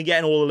definitely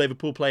getting all the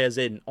Liverpool players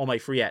in on my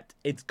free hit.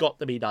 It's got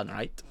to be done,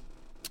 right?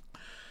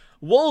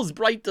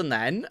 Wolves-Brighton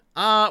then.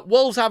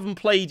 Wolves haven't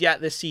played yet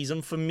this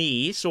season for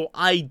me, so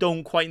I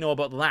don't quite know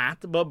about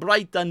that. But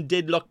Brighton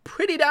did look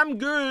pretty damn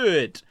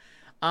good.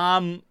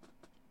 Oh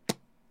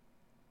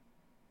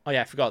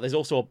yeah, I forgot.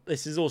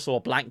 This is also a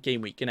blank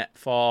game week, innit?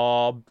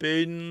 For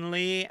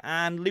Burnley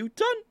and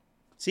Luton.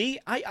 See,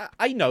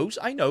 I knows.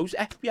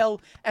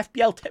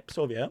 FPL tips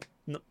over here.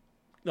 No,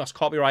 that's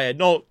copyrighted.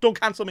 No, don't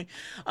cancel me.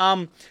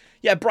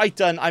 Yeah,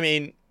 Brighton, I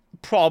mean,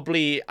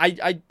 probably,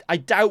 I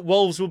doubt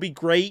Wolves will be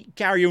great.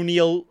 Gary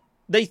O'Neill,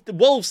 the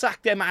Wolves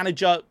sacked their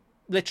manager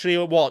literally,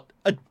 what,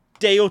 a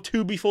day or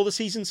two before the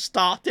season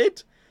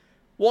started?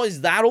 What is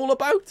that all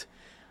about?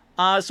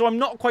 So I'm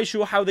not quite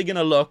sure how they're going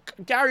to look.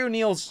 Gary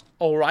O'Neill's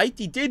all right.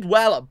 He did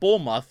well at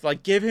Bournemouth. I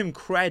give him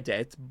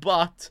credit,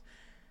 but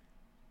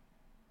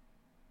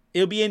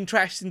it'll be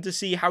interesting to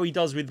see how he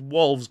does with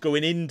Wolves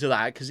going into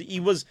that, because he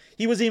was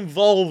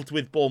involved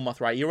with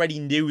Bournemouth, right? He already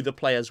knew the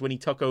players when he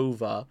took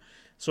over.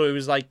 So it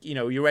was like, you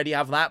know, you already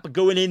have that. But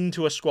going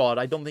into a squad,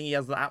 I don't think he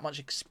has that much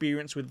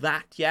experience with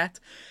that yet.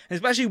 And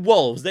especially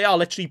Wolves, they are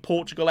literally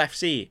Portugal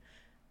FC.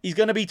 He's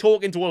going to be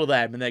talking to all of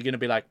them, and they're going to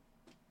be like,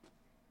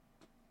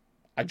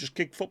 I just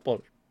kicked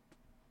football.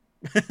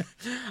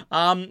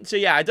 So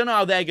yeah, I don't know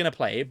how they're going to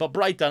play. But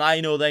Brighton, I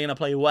know they're going to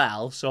play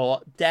well.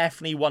 So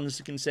definitely ones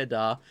to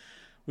consider.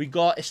 We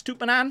got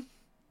Estupinan.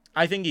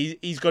 I think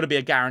he's got to be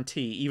a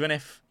guarantee, even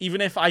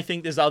if I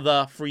think there's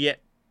other free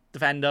hit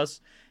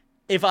defenders.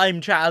 If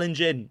I'm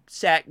challenging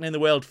second in the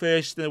world,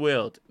 first in the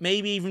world,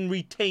 maybe even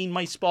retain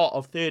my spot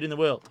of third in the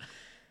world,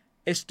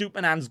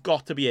 Estupinan's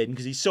got to be in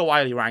because he's so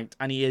highly ranked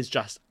and he is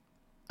just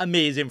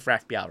amazing for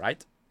FPL,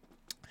 right?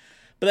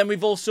 But then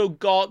we've also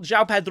got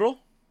João Pedro.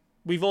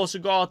 We've also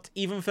got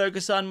Evan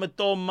Ferguson,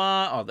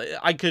 Matoma. Oh,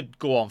 I could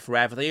go on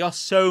forever. They got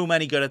so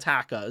many good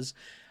attackers.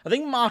 I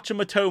think March and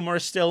Matoma are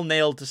still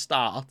nailed to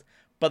start,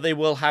 but they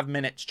will have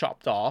minutes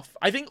chopped off.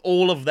 I think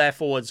all of their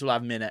forwards will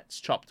have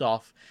minutes chopped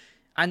off.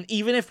 And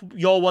even if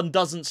your one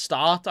doesn't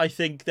start, I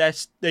think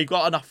they've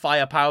got enough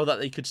firepower that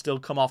they could still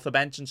come off the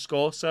bench and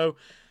score. So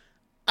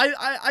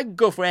I'd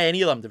go for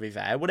any of them, to be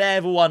fair.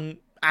 Whatever one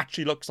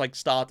actually looks like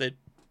started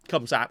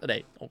come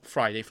Saturday or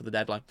Friday for the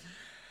deadline.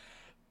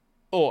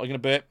 Oh, I'm going to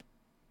burp.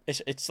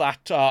 It's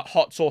that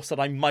hot sauce that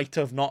I might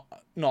have not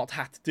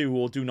had to do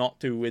or do not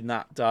do in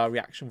that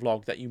reaction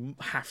vlog that you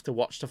have to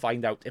watch to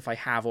find out if I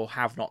have or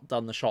have not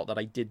done the shot that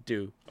I did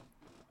do.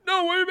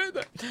 No, wait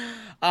a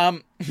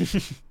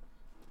minute.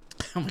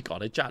 Oh my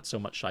god, I chat so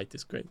much shite,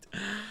 it's great.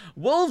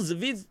 Wolves,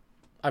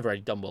 I've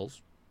already done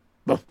Wolves.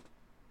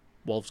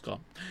 Wolves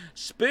gone.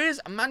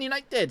 Spurs and Man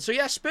United. So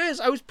yeah, Spurs,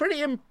 I was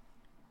pretty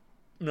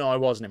No, I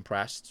wasn't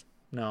impressed.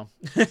 No.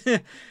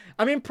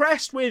 I'm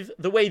impressed with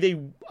the way they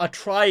are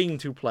trying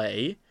to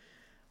play,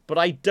 but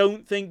I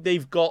don't think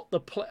they've got the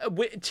play.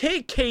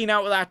 Take Kane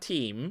out of that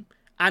team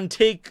and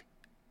take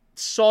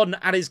Son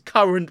at his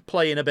current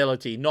playing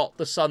ability, not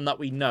the Son that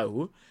we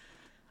know.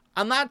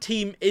 And that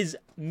team is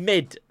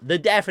mid. The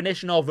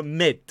definition of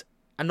mid.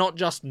 And not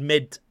just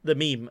mid, the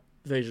meme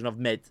version of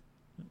mid.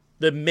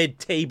 The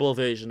mid-table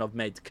version of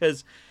mid.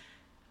 Because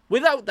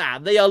without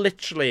that, they are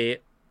literally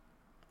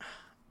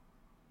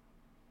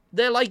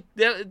they're like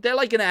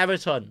an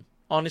Everton,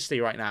 honestly,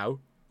 right now.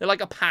 They're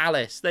like a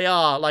Palace. They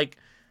are like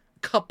a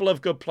couple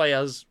of good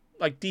players,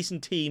 like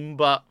decent team,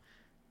 but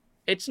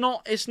it's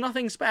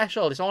nothing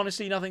special. It's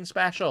honestly nothing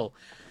special.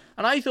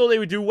 And I thought they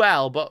would do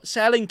well, but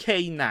selling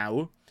Kane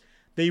now,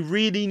 they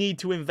really need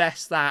to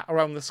invest that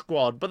around the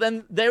squad. But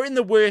then they're in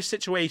the worst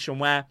situation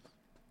where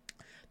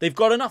they've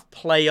got enough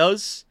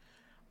players,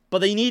 but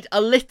they need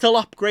a little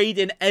upgrade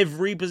in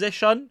every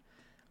position.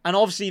 And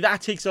obviously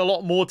that takes a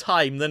lot more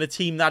time than a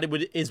team that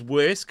is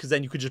worse, because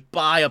then you could just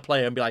buy a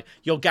player and be like,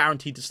 you're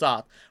guaranteed to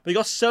start. But you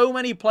got so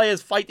many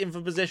players fighting for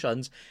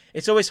positions,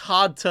 it's always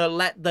hard to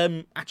let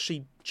them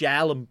actually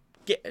gel and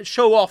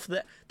show off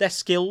their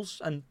skills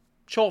and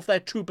show off their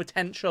true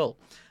potential.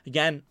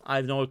 Again, I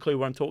have no clue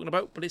what I'm talking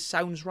about, but it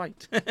sounds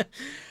right.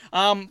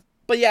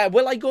 But yeah,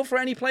 will I go for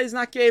any players in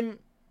that game?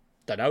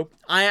 Don't know.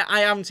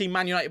 I haven't seen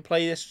Man United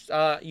play this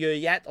year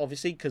yet,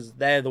 obviously, because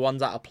they're the ones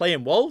that are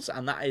playing Wolves,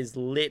 and that is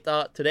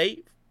later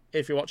today,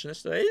 if you're watching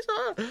this today.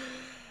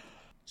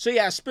 So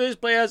yeah, Spurs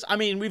players, I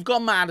mean, we've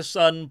got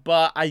Maddison,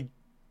 but I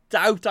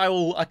doubt I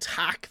will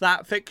attack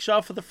that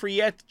fixture for the free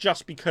hit,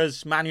 just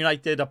because Man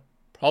United are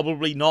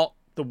probably not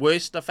the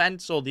worst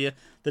defence, or the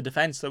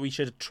defence that we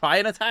should try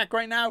and attack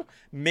right now.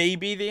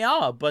 Maybe they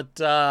are, but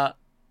I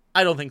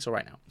don't think so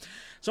right now.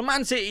 So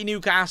Man City,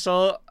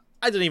 Newcastle,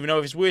 I don't even know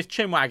if it's worth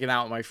chinwagging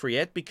out my free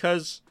hit,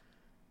 because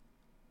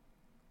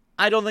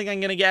I don't think I'm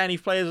going to get any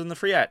players in the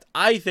free hit.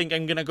 I think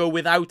I'm going to go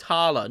without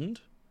Haaland.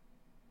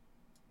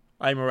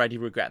 I'm already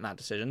regretting that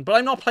decision, but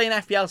I'm not playing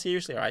FPL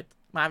seriously, right?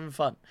 I'm having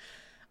fun.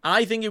 And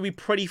I think it'd be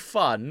pretty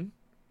fun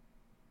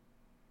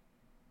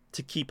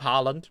to keep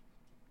Haaland.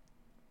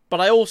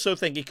 But I also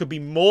think it could be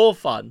more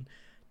fun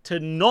to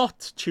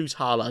not choose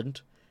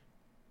Haaland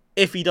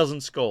if he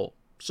doesn't score.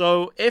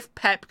 So if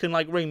Pep can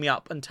like ring me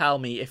up and tell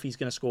me if he's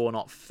going to score or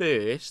not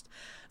first,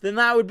 then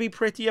that would be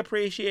pretty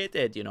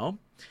appreciated, you know.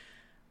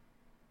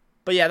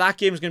 But yeah, that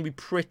game's going to be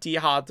pretty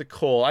hard to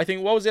call. I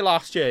think, what was it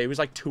last year? It was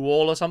like 2-2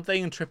 or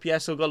something, and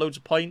Trippier still got loads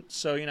of points.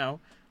 So, you know,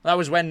 that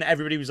was when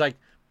everybody was like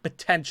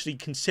potentially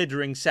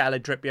considering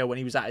selling Trippier when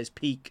he was at his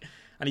peak,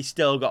 and he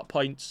still got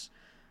points.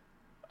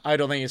 I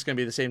don't think it's going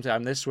to be the same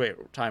time this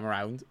time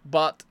around.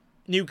 But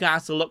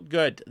Newcastle looked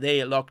good.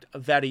 They looked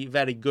very,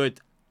 very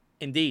good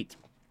indeed.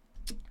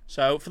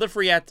 So for the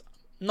free hit,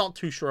 not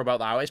too sure about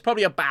that. It's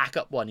probably a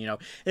backup one, you know.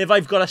 If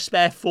I've got a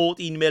spare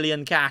 14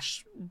 million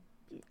cash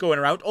going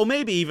around, or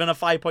maybe even a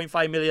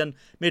 5.5 million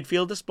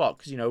midfielder spot,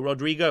 because, you know,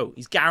 Rodrigo,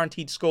 he's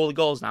guaranteed to score the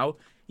goals now.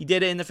 He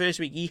did it in the first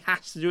week. He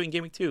has to do it in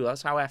game week 2.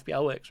 That's how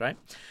FPL works, right?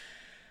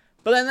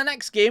 But then the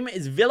next game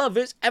is Villa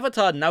vs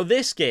Everton. Now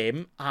this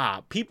game,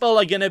 people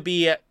are going to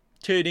be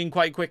turning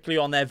quite quickly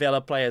on their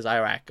Villa players, I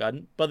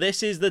reckon. But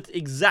this is the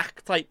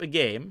exact type of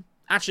game.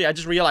 Actually, I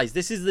just realised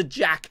this is the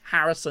Jack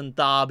Harrison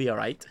derby, all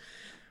right?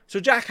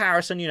 So Jack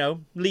Harrison, you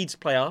know, Leeds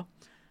player.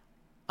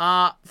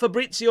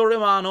 Fabrizio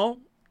Romano,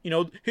 you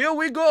know, here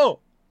we go.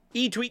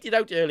 He tweeted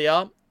out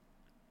earlier,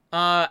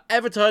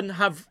 Everton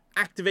have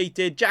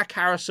activated Jack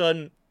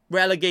Harrison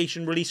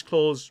relegation release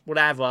clause,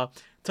 whatever,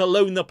 to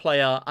loan the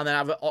player and then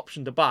have an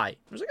option to buy.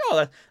 I was like,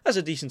 oh, that's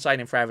a decent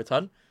signing for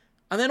Everton.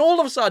 And then all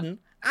of a sudden,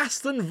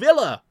 Aston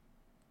Villa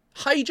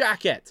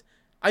hijack it.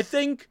 I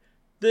think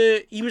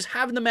he was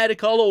having the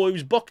medical, or he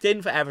was booked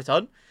in for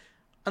Everton.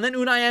 And then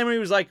Unai Emery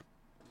was like,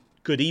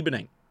 good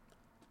evening.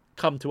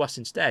 Come to us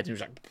instead. And he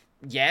was like,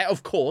 yeah,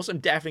 of course. I'm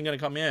definitely going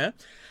to come here.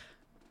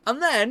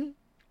 And then,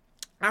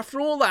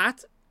 after all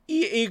that,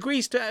 he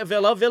agrees to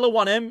Villa. Villa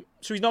want him,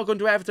 so he's not going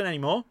to Everton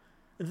anymore.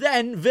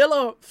 Then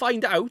Villa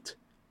find out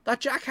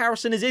that Jack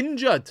Harrison is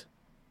injured.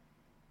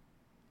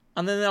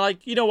 And then they're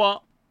like, you know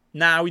what?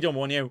 Nah, we don't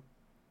want you.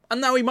 And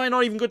now he might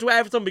not even go to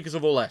Everton because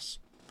of all this.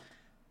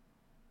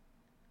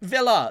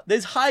 Villa,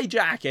 there's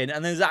hijacking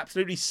and there's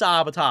absolutely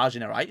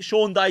sabotaging it, right?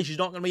 Sean Dyche is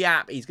not going to be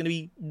happy. He's going to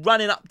be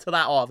running up to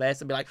that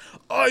office and be like,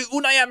 "Oi,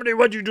 Unai Emery,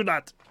 why'd you do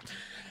that?"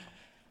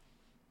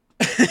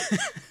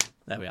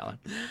 There we are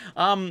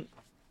then.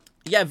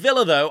 Yeah,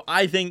 Villa, though,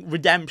 I think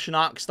redemption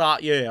arc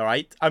start here,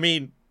 right? I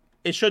mean,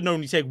 it shouldn't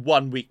only take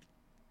 1 week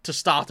to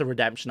start a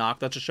redemption arc.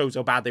 That just shows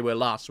how bad they were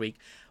last week.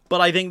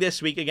 But I think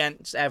this week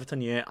against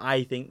Everton here,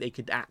 I think they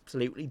could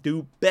absolutely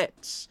do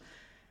bits.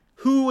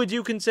 Who would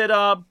you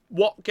consider?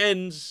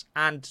 Watkins,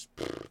 and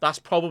that's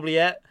probably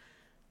it.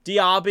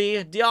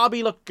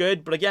 Diaby looked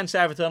good, but against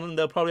Everton,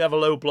 they'll probably have a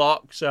low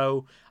block,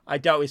 so I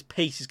doubt his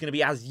pace is going to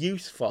be as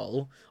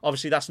useful.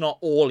 Obviously, that's not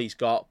all he's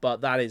got,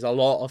 but that is a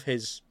lot of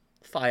his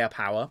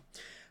firepower.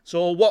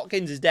 So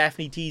Watkins is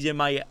definitely teasing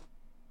my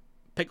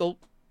pickle,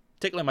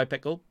 tickling my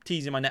pickle,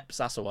 teasing my neps.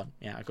 That's the one.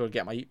 Yeah, I got to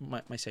get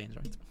my sayings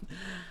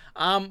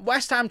right.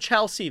 West Ham,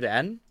 Chelsea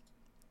then.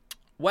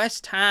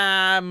 West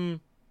Ham,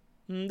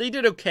 they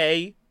did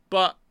okay,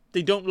 but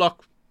they don't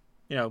look,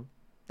 you know,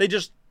 they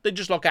just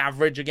look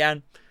average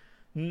again.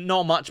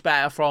 Not much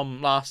better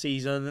from last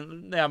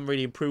season. They haven't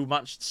really improved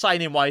much.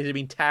 Signing-wise, they've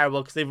been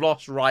terrible because they've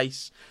lost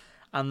Rice.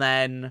 And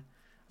then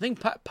I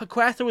think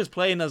Paqueta was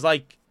playing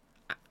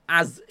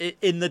as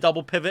in the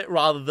double pivot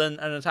rather than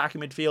an attacking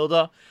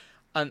midfielder.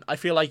 And I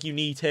feel like you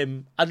need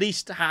him, at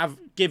least to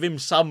give him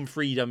some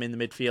freedom in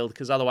the midfield,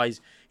 because otherwise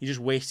you're just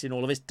wasting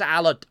all of his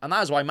talent. And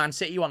that's why Man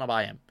City want to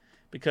buy him,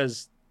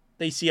 because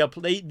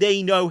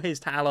they know his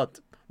talent.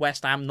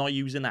 West Ham not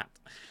using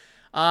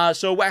that.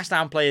 So West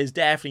Ham players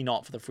definitely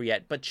not for the free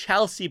hit, but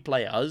Chelsea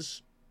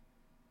players,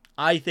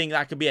 I think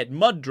that could be it.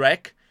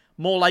 Mudryk,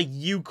 more like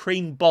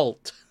Ukraine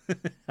Bolt.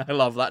 I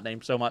love that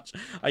name so much.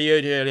 I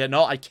heard it earlier.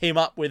 No, I came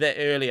up with it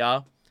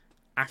earlier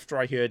after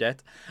I heard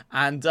it.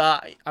 And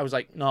I was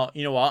like, no,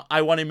 you know what?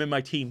 I want him in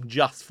my team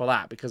just for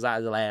that, because that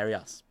is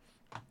hilarious.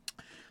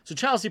 So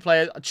Chelsea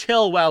players,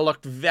 Chilwell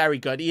looked very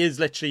good. He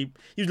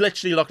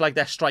literally looked like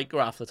their striker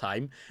half the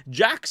time.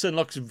 Jackson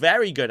looks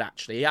very good,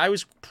 actually. I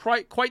was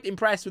quite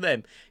impressed with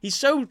him. He's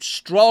so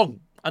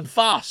strong and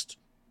fast.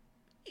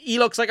 He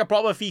looks like a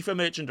proper FIFA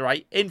merchant,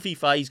 right? In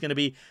FIFA, he's going to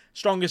be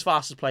strongest,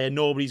 fastest player.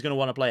 Nobody's going to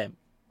want to play him.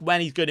 When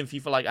he's good in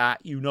FIFA like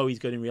that, you know he's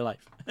good in real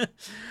life.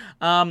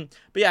 But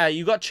yeah,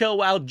 you got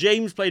Chilwell.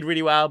 James played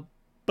really well,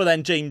 but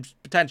then James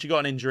potentially got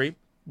an injury.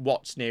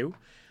 What's new?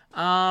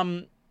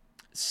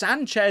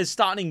 Sanchez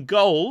starting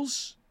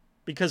goals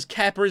because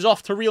Kepa is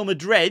off to Real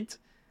Madrid.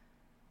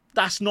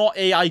 That's not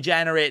AI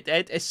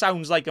generated. It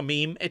sounds like a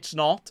meme. It's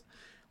not.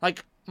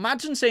 Like,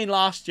 imagine saying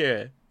last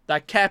year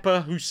that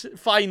Kepa, who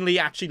finally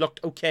actually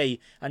looked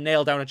okay and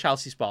nailed down a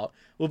Chelsea spot,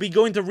 will be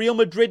going to Real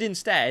Madrid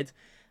instead,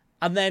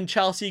 and then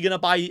Chelsea are going to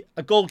buy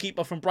a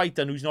goalkeeper from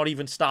Brighton who's not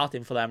even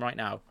starting for them right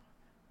now.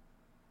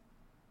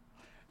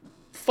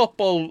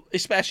 Football,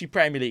 especially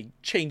Premier League,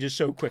 changes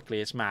so quickly.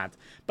 It's mad.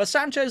 But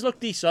Sanchez looked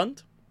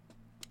decent.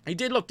 He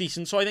did look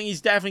decent, so I think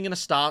he's definitely going to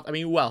start. I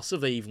mean, who else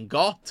have they even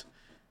got?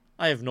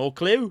 I have no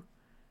clue.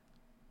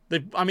 They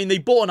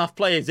bought enough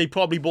players. They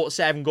probably bought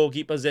 7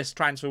 goalkeepers this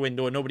transfer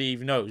window and nobody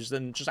even knows.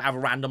 Then just have a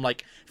random,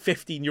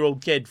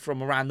 15-year-old kid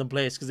from a random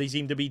place, because they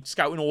seem to be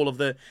scouting all of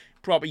the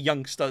proper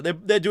youngsters.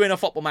 They're doing a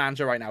football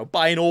manager right now,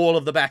 buying all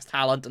of the best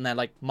talent, and they're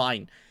like,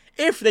 mine.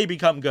 If they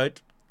become good,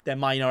 they're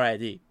mine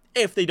already.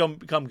 If they don't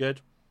become good,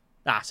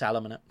 sell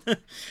them,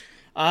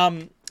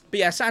 innit? But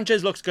yeah,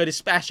 Sanchez looks good,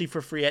 especially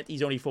for free hit.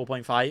 He's only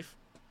 4.5.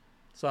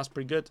 So that's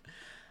pretty good.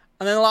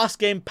 And then the last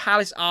game,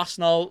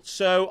 Palace-Arsenal.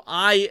 So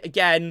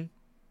again,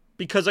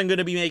 because I'm going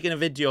to be making a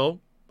video,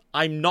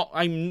 I'm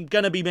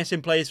going to be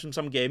missing players from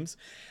some games.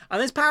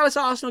 And this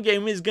Palace-Arsenal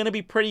game is going to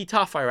be pretty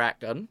tough, I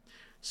reckon.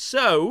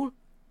 So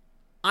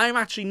I'm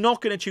actually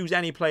not going to choose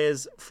any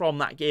players from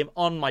that game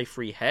on my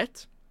free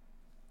hit.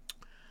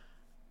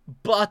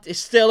 But it's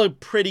still a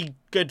pretty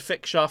good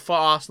fixture for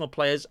Arsenal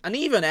players. And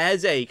even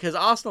Eze, because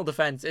Arsenal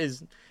defence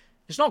it's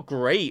not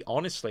great,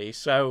 honestly.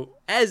 So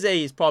Eze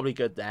is probably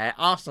good there.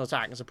 Arsenal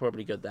attackers are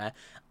probably good there.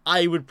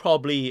 I would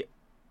probably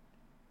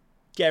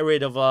get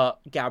rid of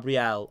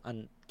Gabriel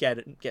and get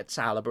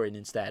Saliba in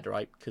instead,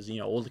 right? Because,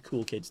 all the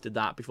cool kids did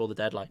that before the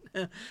deadline.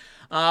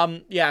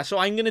 Yeah, so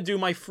I'm going to do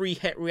my free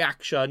hit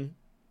reaction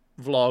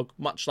vlog,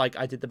 much like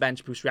I did the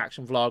bench boost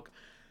reaction vlog.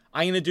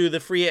 I'm going to do the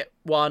free hit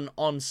one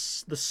on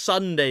the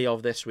Sunday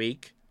of this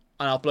week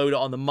and upload it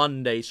on the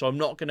Monday. So I'm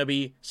not going to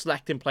be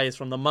selecting players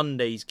from the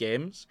Monday's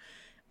games,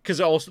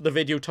 because also the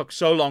video took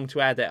so long to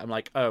edit. I'm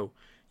like, oh,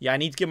 yeah, I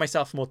need to give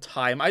myself more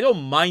time. I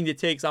don't mind it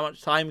takes that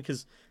much time,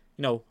 because,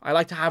 I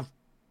like to have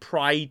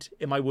pride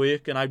in my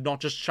work, and I'm not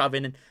just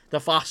shoving in the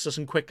fastest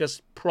and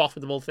quickest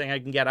profitable thing I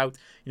can get out.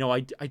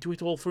 I do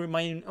it all for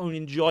my own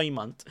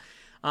enjoyment.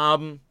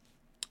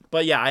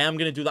 But yeah, I am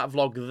going to do that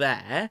vlog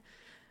there.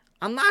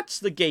 And that's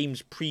the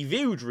games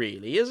previewed,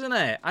 really, isn't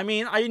it? I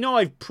mean, I know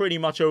I've pretty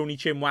much only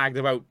chinwagged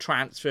about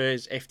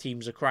transfers, if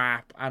teams are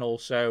crap, and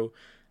also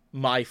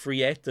my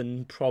free hit,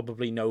 and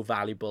probably no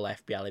valuable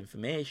FPL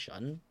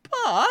information.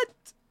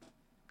 But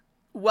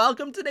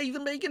welcome to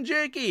Nathan Bacon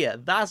Jerky.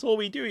 That's all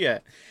we do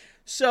here.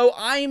 So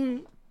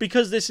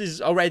because this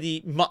is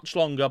already much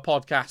longer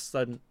podcast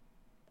than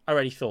I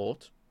already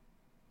thought.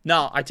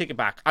 No, I take it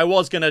back. I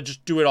was going to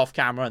just do it off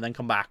camera and then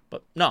come back.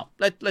 But no,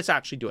 let's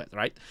actually do it,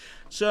 right?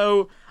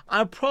 So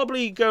I'll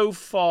probably go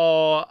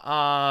for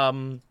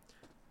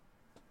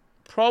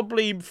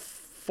probably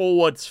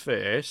forwards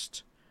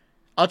first.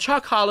 I'll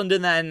chuck Haaland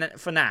in then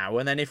for now,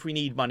 and then if we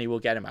need money, we'll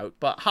get him out.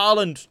 But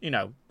Haaland,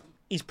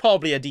 he's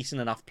probably a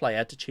decent enough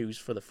player to choose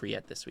for the free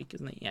hit this week,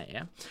 isn't he?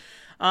 Yeah.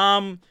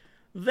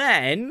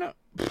 Then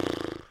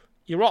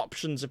your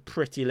options are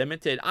pretty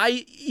limited.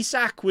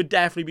 Isak would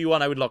definitely be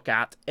one I would look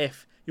at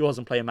if he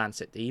wasn't playing Man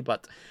City,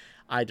 but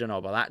I don't know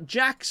about that.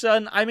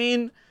 Jackson,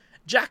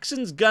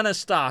 Jackson's gonna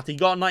start. He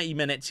got 90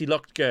 minutes. He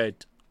looked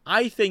good.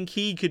 I think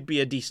he could be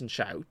a decent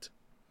shout.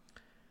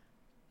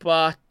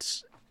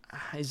 But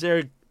is there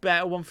a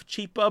better one for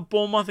cheaper?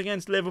 Bournemouth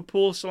against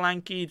Liverpool,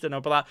 Solanke, don't know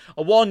about that.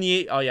 A 1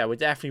 year. Oh yeah, we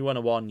definitely want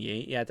a 1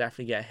 year. Yeah,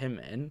 definitely get him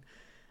in.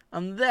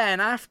 And then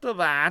after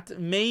that,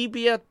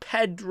 maybe a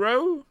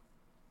Pedro.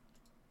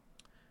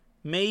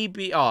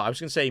 Maybe, I was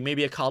going to say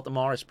maybe a Carlton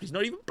Morris, but he's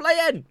not even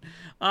playing.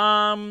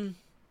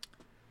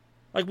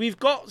 We've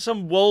got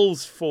some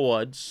Wolves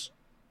forwards,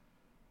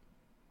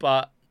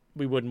 but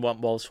we wouldn't want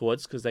Wolves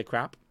forwards because they're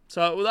crap.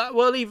 So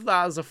we'll leave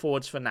that as a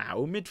forwards for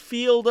now.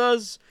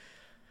 Midfielders,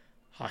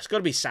 it's got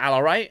to be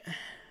Salah, right?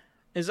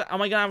 Am I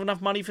going to have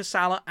enough money for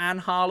Salah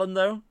and Haaland,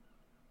 though?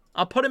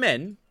 I'll put him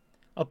in.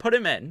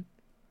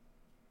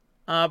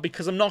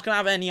 Because I'm not going to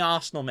have any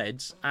Arsenal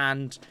mids.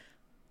 And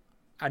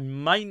I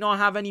might not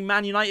have any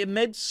Man United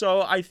mids.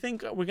 So I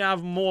think we're going to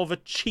have more of a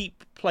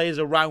cheap players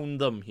around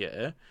them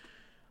here.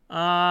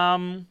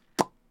 Where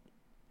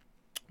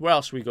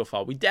else do we go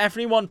for? We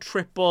definitely want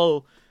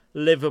triple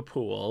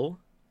Liverpool.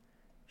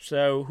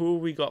 So who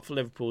have we got for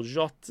Liverpool?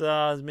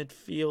 Jota,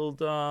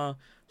 midfielder,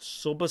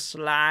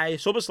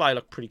 Soberslai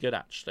looked pretty good,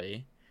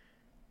 actually.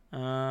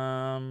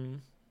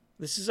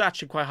 This is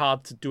actually quite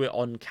hard to do it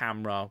on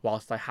camera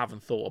whilst I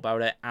haven't thought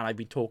about it and I've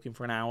been talking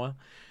for an hour.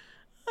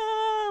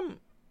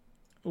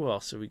 Who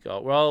else have we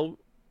got? Well,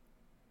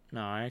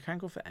 no, I can't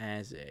go for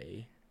Eze.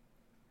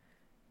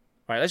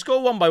 Right, let's go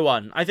one by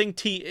one. I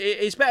think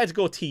it's better to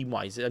go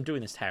team-wise. I'm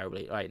doing this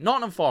terribly. All right,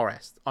 Nottingham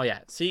Forest. Oh, yeah,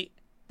 see?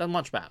 That's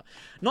much better.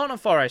 Nottingham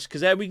Forest, because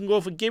then we can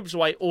go for Gibbs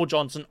White or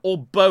Johnson or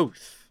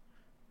both.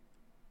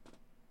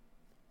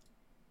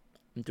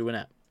 I'm doing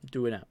it.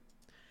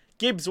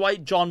 Gibbs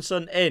White,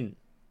 Johnson in.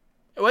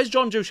 Where's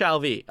John Joe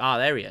Shelvey? Ah,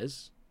 there he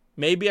is.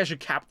 Maybe I should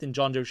captain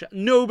John Joe Shelvey.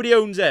 Nobody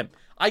owns him.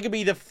 I could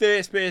be the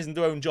first person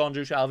to own John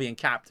Joe Shelvey and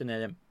captain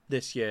him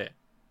this year.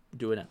 I'm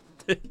doing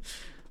it.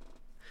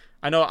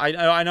 I know.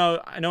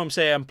 I'm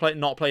saying I'm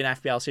not playing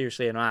FPL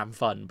seriously and I'm having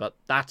fun, but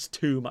that's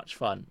too much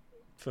fun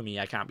for me.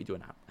 I can't be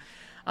doing that.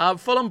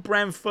 Fulham,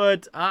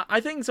 Brentford. I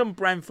think some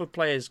Brentford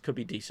players could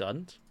be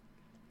decent.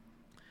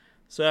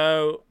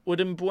 So, would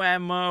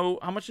Mbuemo...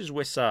 How much is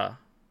Wissa?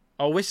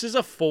 Oh, Wissa's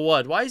a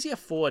forward. Why is he a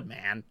forward,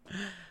 man?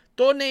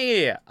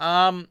 Tony,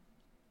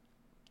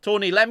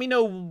 let me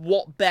know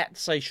what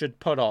bets I should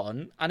put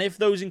on. And if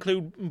those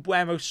include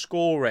Mbuemo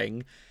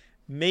scoring,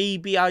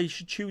 maybe I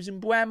should choose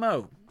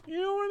Mbuemo. You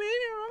know what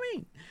I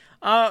mean?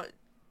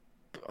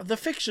 The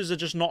fixtures are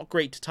just not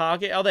great to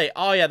target, are they?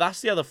 Oh, yeah,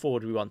 that's the other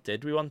forward we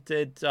wanted. We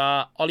wanted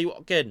Ollie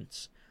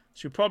Watkins.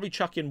 So we'll probably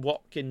chuck in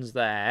Watkins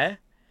there.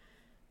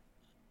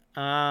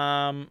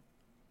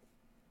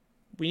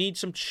 We need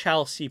some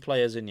Chelsea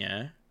players in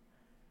here.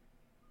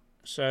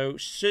 So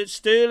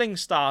Sterling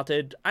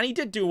started, and he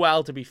did do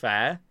well, to be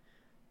fair.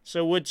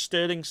 So would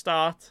Sterling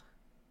start?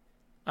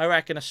 I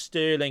reckon a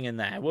Sterling in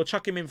there. We'll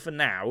chuck him in for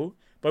now.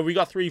 But we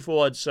got 3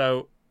 forwards,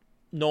 so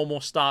no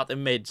more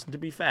starting mids, to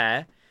be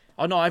fair.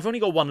 Oh, no, I've only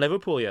got 1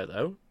 Liverpool here,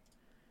 though.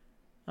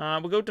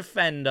 We'll go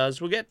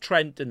defenders. We'll get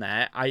Trent in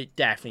there. I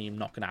definitely am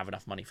not going to have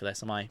enough money for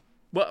this, am I?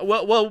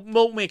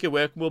 We'll make it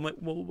work.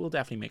 We'll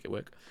definitely make it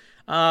work.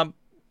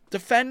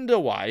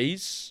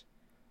 Defender-wise,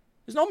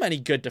 there's not many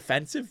good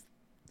defensive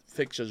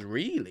fixtures,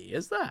 really,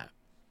 is there?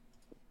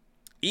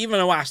 Even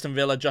though Aston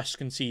Villa just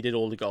conceded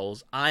all the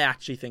goals, I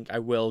actually think I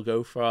will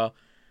go for...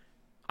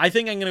 I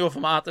think I'm going to go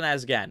for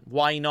Martinez again.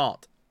 Why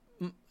not?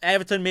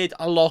 Everton made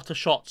a lot of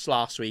shots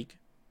last week,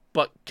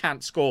 but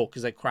can't score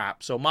because they're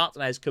crap. So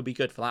Martinez could be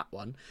good for that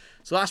one.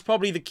 So that's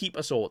probably the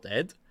keeper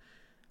sorted.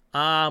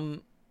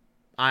 I'm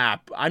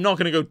not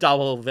going to go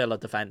double Villa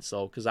defense,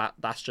 though, because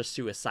that's just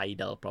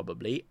suicidal,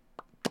 probably.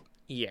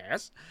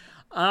 Yes.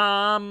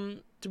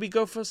 Do we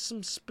go for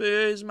some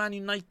Spurs, Man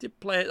United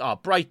players? Oh,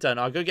 Brighton.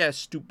 I'll go get a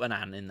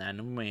Stupinan in then,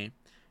 and we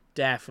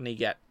definitely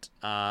get...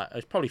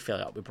 I'd probably fill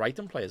it up with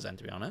Brighton players then,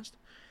 to be honest.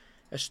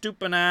 A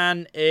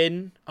Stupinan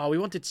in... Oh, we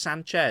wanted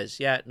Sanchez.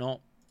 Yeah,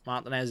 no.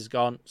 Martinez is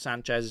gone.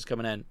 Sanchez is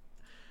coming in.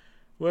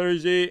 Where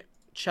is he?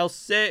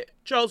 Chelsea.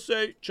 Robert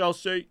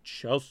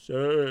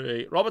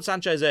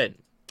Sanchez in.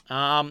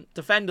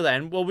 Defender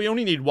then. Well, we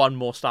only need 1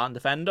 more starting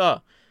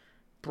defender.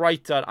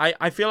 Brighton.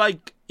 I feel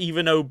like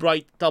even though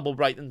double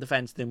Brighton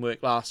defence didn't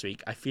work last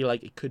week, I feel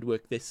like it could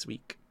work this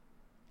week.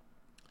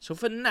 So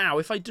for now,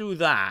 if I do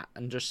that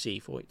and just see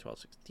 4, 8, 12,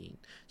 16.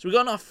 So we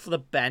got enough for the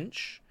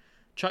bench.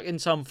 Chuck in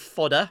some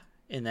fodder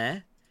in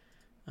there.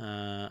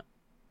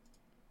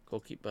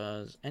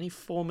 Goalkeepers. Any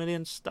 4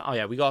 million star? Oh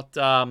yeah, we got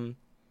oh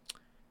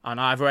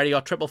no, I've already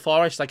got triple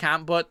Forest. I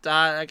can't put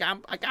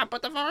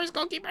the Forest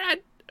goalkeeper in.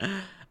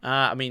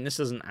 I mean, this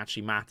doesn't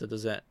actually matter,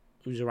 does it?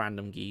 Who's a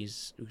random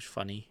geese? Who's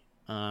funny?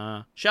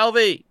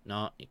 Shelvey.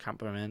 No, you can't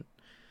put him in.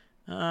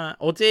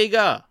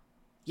 Ortega.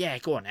 Yeah,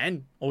 go on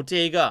then.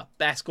 Ortega,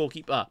 best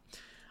goalkeeper.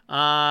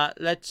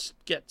 Let's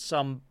get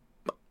some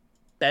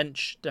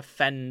bench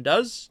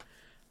defenders.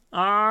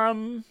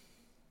 To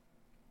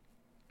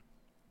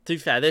be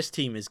fair, this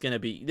team is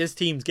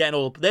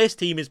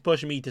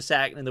pushing me to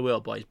second in the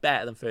world, boys.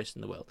 Better than first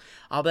in the world.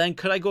 But then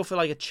could I go for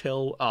like a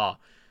chill? Oh,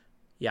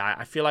 yeah,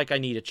 I feel like I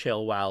need a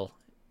Chilwell.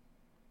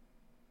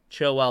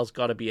 Chilwell's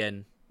got to be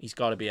in. He's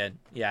got to be in.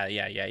 Yeah.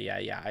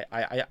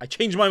 I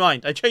changed my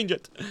mind. I change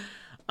it.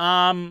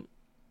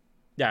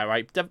 Yeah,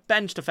 right.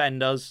 Bench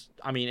defenders.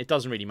 I mean, it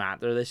doesn't really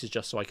matter. This is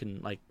just so I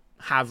can like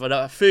have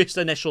a first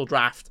initial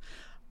draft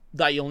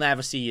that you'll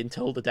never see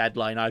until the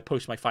deadline. I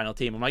post my final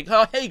team. I'm like,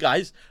 oh, hey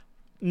guys,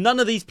 none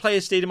of these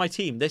players stayed in my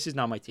team. This is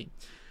now my team.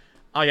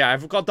 Oh yeah,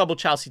 I've got double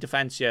Chelsea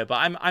defense here, but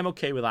I'm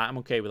okay with that. I'm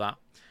okay with that.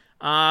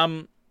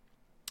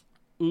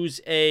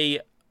 Who's a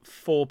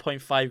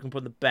 4.5 you can put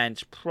on the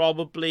bench?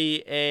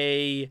 Probably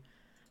a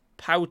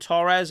Pau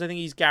Torres. I think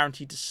he's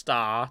guaranteed to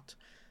start.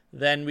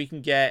 Then we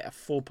can get a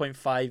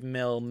 4.5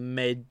 mil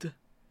mid.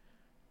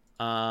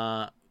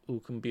 Who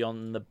can be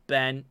on the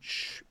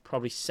bench?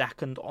 Probably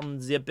second on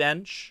the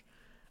bench.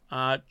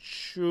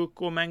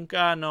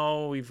 Chukwuemeka.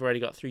 No, we've already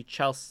got 3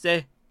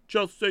 Chelsea.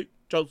 Chelsea.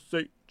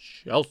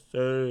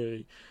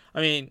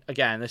 I mean,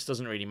 again, this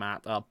doesn't really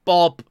matter.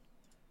 Bob.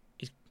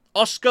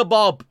 Oscar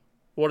Bob.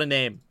 What a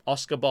name.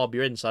 Oscar Bob,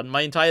 you're in, son.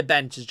 My entire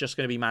bench is just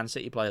going to be Man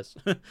City players.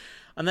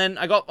 And then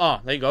I got,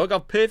 there you go. I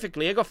got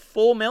perfectly. I got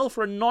 4 mil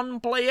for a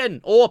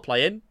non-playing or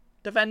playing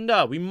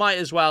defender. We might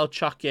as well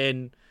chuck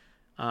in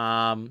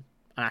an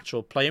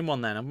actual playing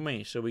one then, haven't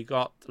we? So we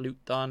got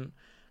Luke done.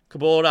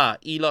 Kabora,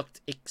 he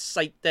looked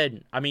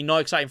exciting. I mean,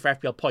 not exciting for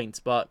FPL points,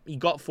 but he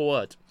got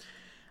forward.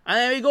 And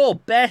there we go.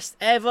 Best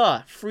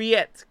ever. Free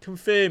it.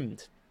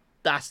 Confirmed.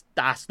 That's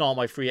not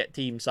my free it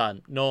team,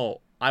 son.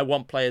 No. I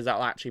want players that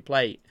will actually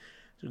play.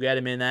 So we get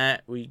him in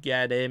there. We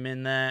get him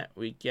in there.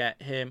 We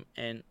get him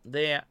in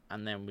there.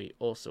 And then we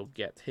also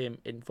get him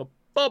in for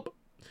Bob.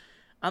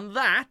 And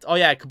that... Oh,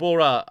 yeah,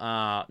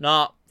 Kabora.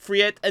 Nah,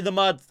 free it in the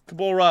mud.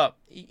 Kabora,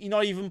 you're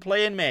not even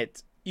playing,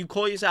 mate. You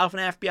call yourself an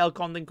FPL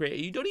content creator.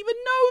 You don't even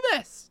know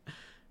this.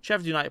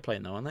 Sheffield United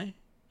playing, though, aren't they?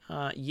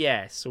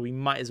 Yeah, so we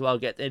might as well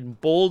get in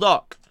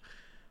Baldock.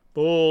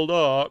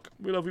 Baldock.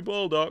 We love you,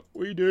 Baldock.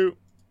 We do.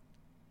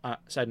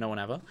 Said no one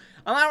ever.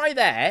 And that right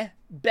there,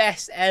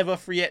 best ever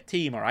free hit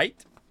team, all right?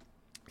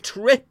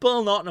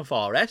 Triple Nottingham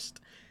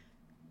Forest.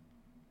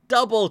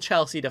 Double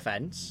Chelsea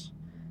defence.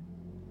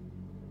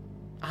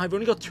 I've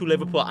only got 2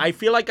 Liverpool. I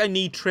feel like I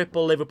need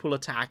triple Liverpool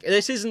attack.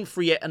 This isn't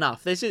free hit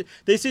enough. This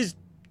is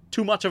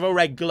too much of a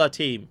regular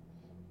team.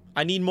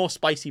 I need more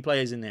spicy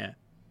players in there.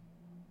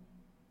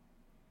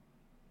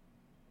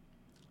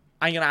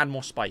 I'm going to add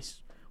more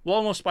spice.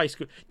 What more spice?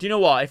 Do you know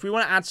what? If we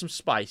want to add some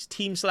spice,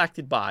 team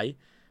selected by,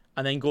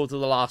 and then go to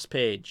the last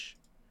page.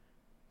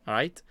 All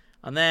right?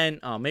 And then,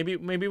 maybe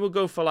we'll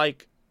go for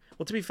like,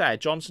 well, to be fair,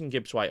 Johnson,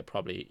 Gibbs White are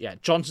probably, yeah,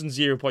 Johnson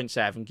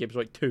 0.7, Gibbs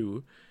White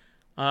 2.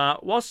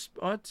 What's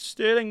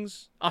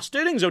Sterling's?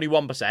 Sterling's only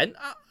 1%.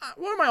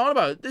 What am I on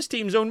about? This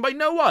team's owned by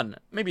no one.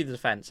 Maybe the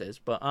defense is,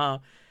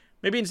 but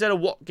maybe instead of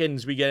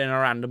Watkins, we get in a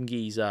random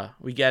geezer.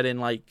 We get in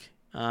like,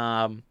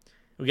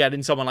 we get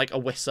in someone like a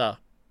Wisser.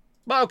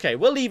 But okay,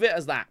 we'll leave it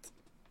as that.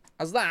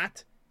 As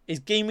that is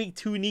Game Week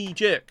 2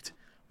 knee-jerked.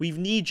 We've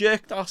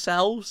knee-jerked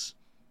ourselves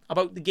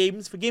about the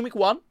games for Game Week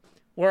 1,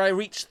 where I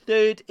reached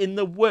 3rd in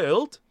the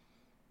world.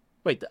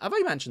 Wait, have I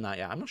mentioned that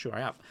yet? I'm not sure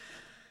I have.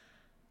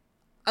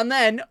 And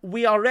then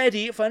we are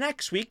ready for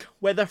next week,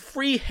 where the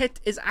free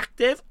hit is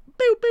active.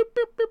 Boo, boo,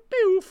 boo, boo,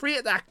 boo. Free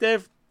hit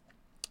active.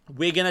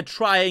 We're going to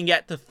try and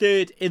get to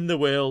 3rd in the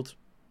world.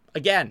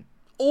 Again,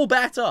 or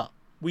better.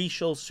 We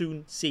shall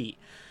soon see.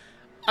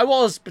 I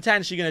was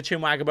potentially going to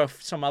chinwag about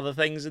some other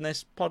things in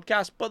this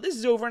podcast, but this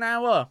is over an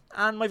hour,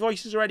 and my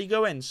voice is already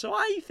going, so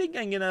I think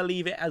I'm going to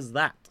leave it as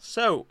that.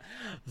 So,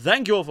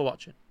 thank you all for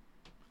watching.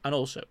 And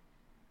also,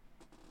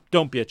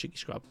 don't be a cheeky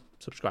scrub.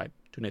 Subscribe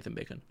to Nathan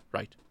Bacon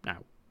right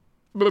now.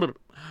 Good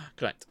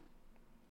night.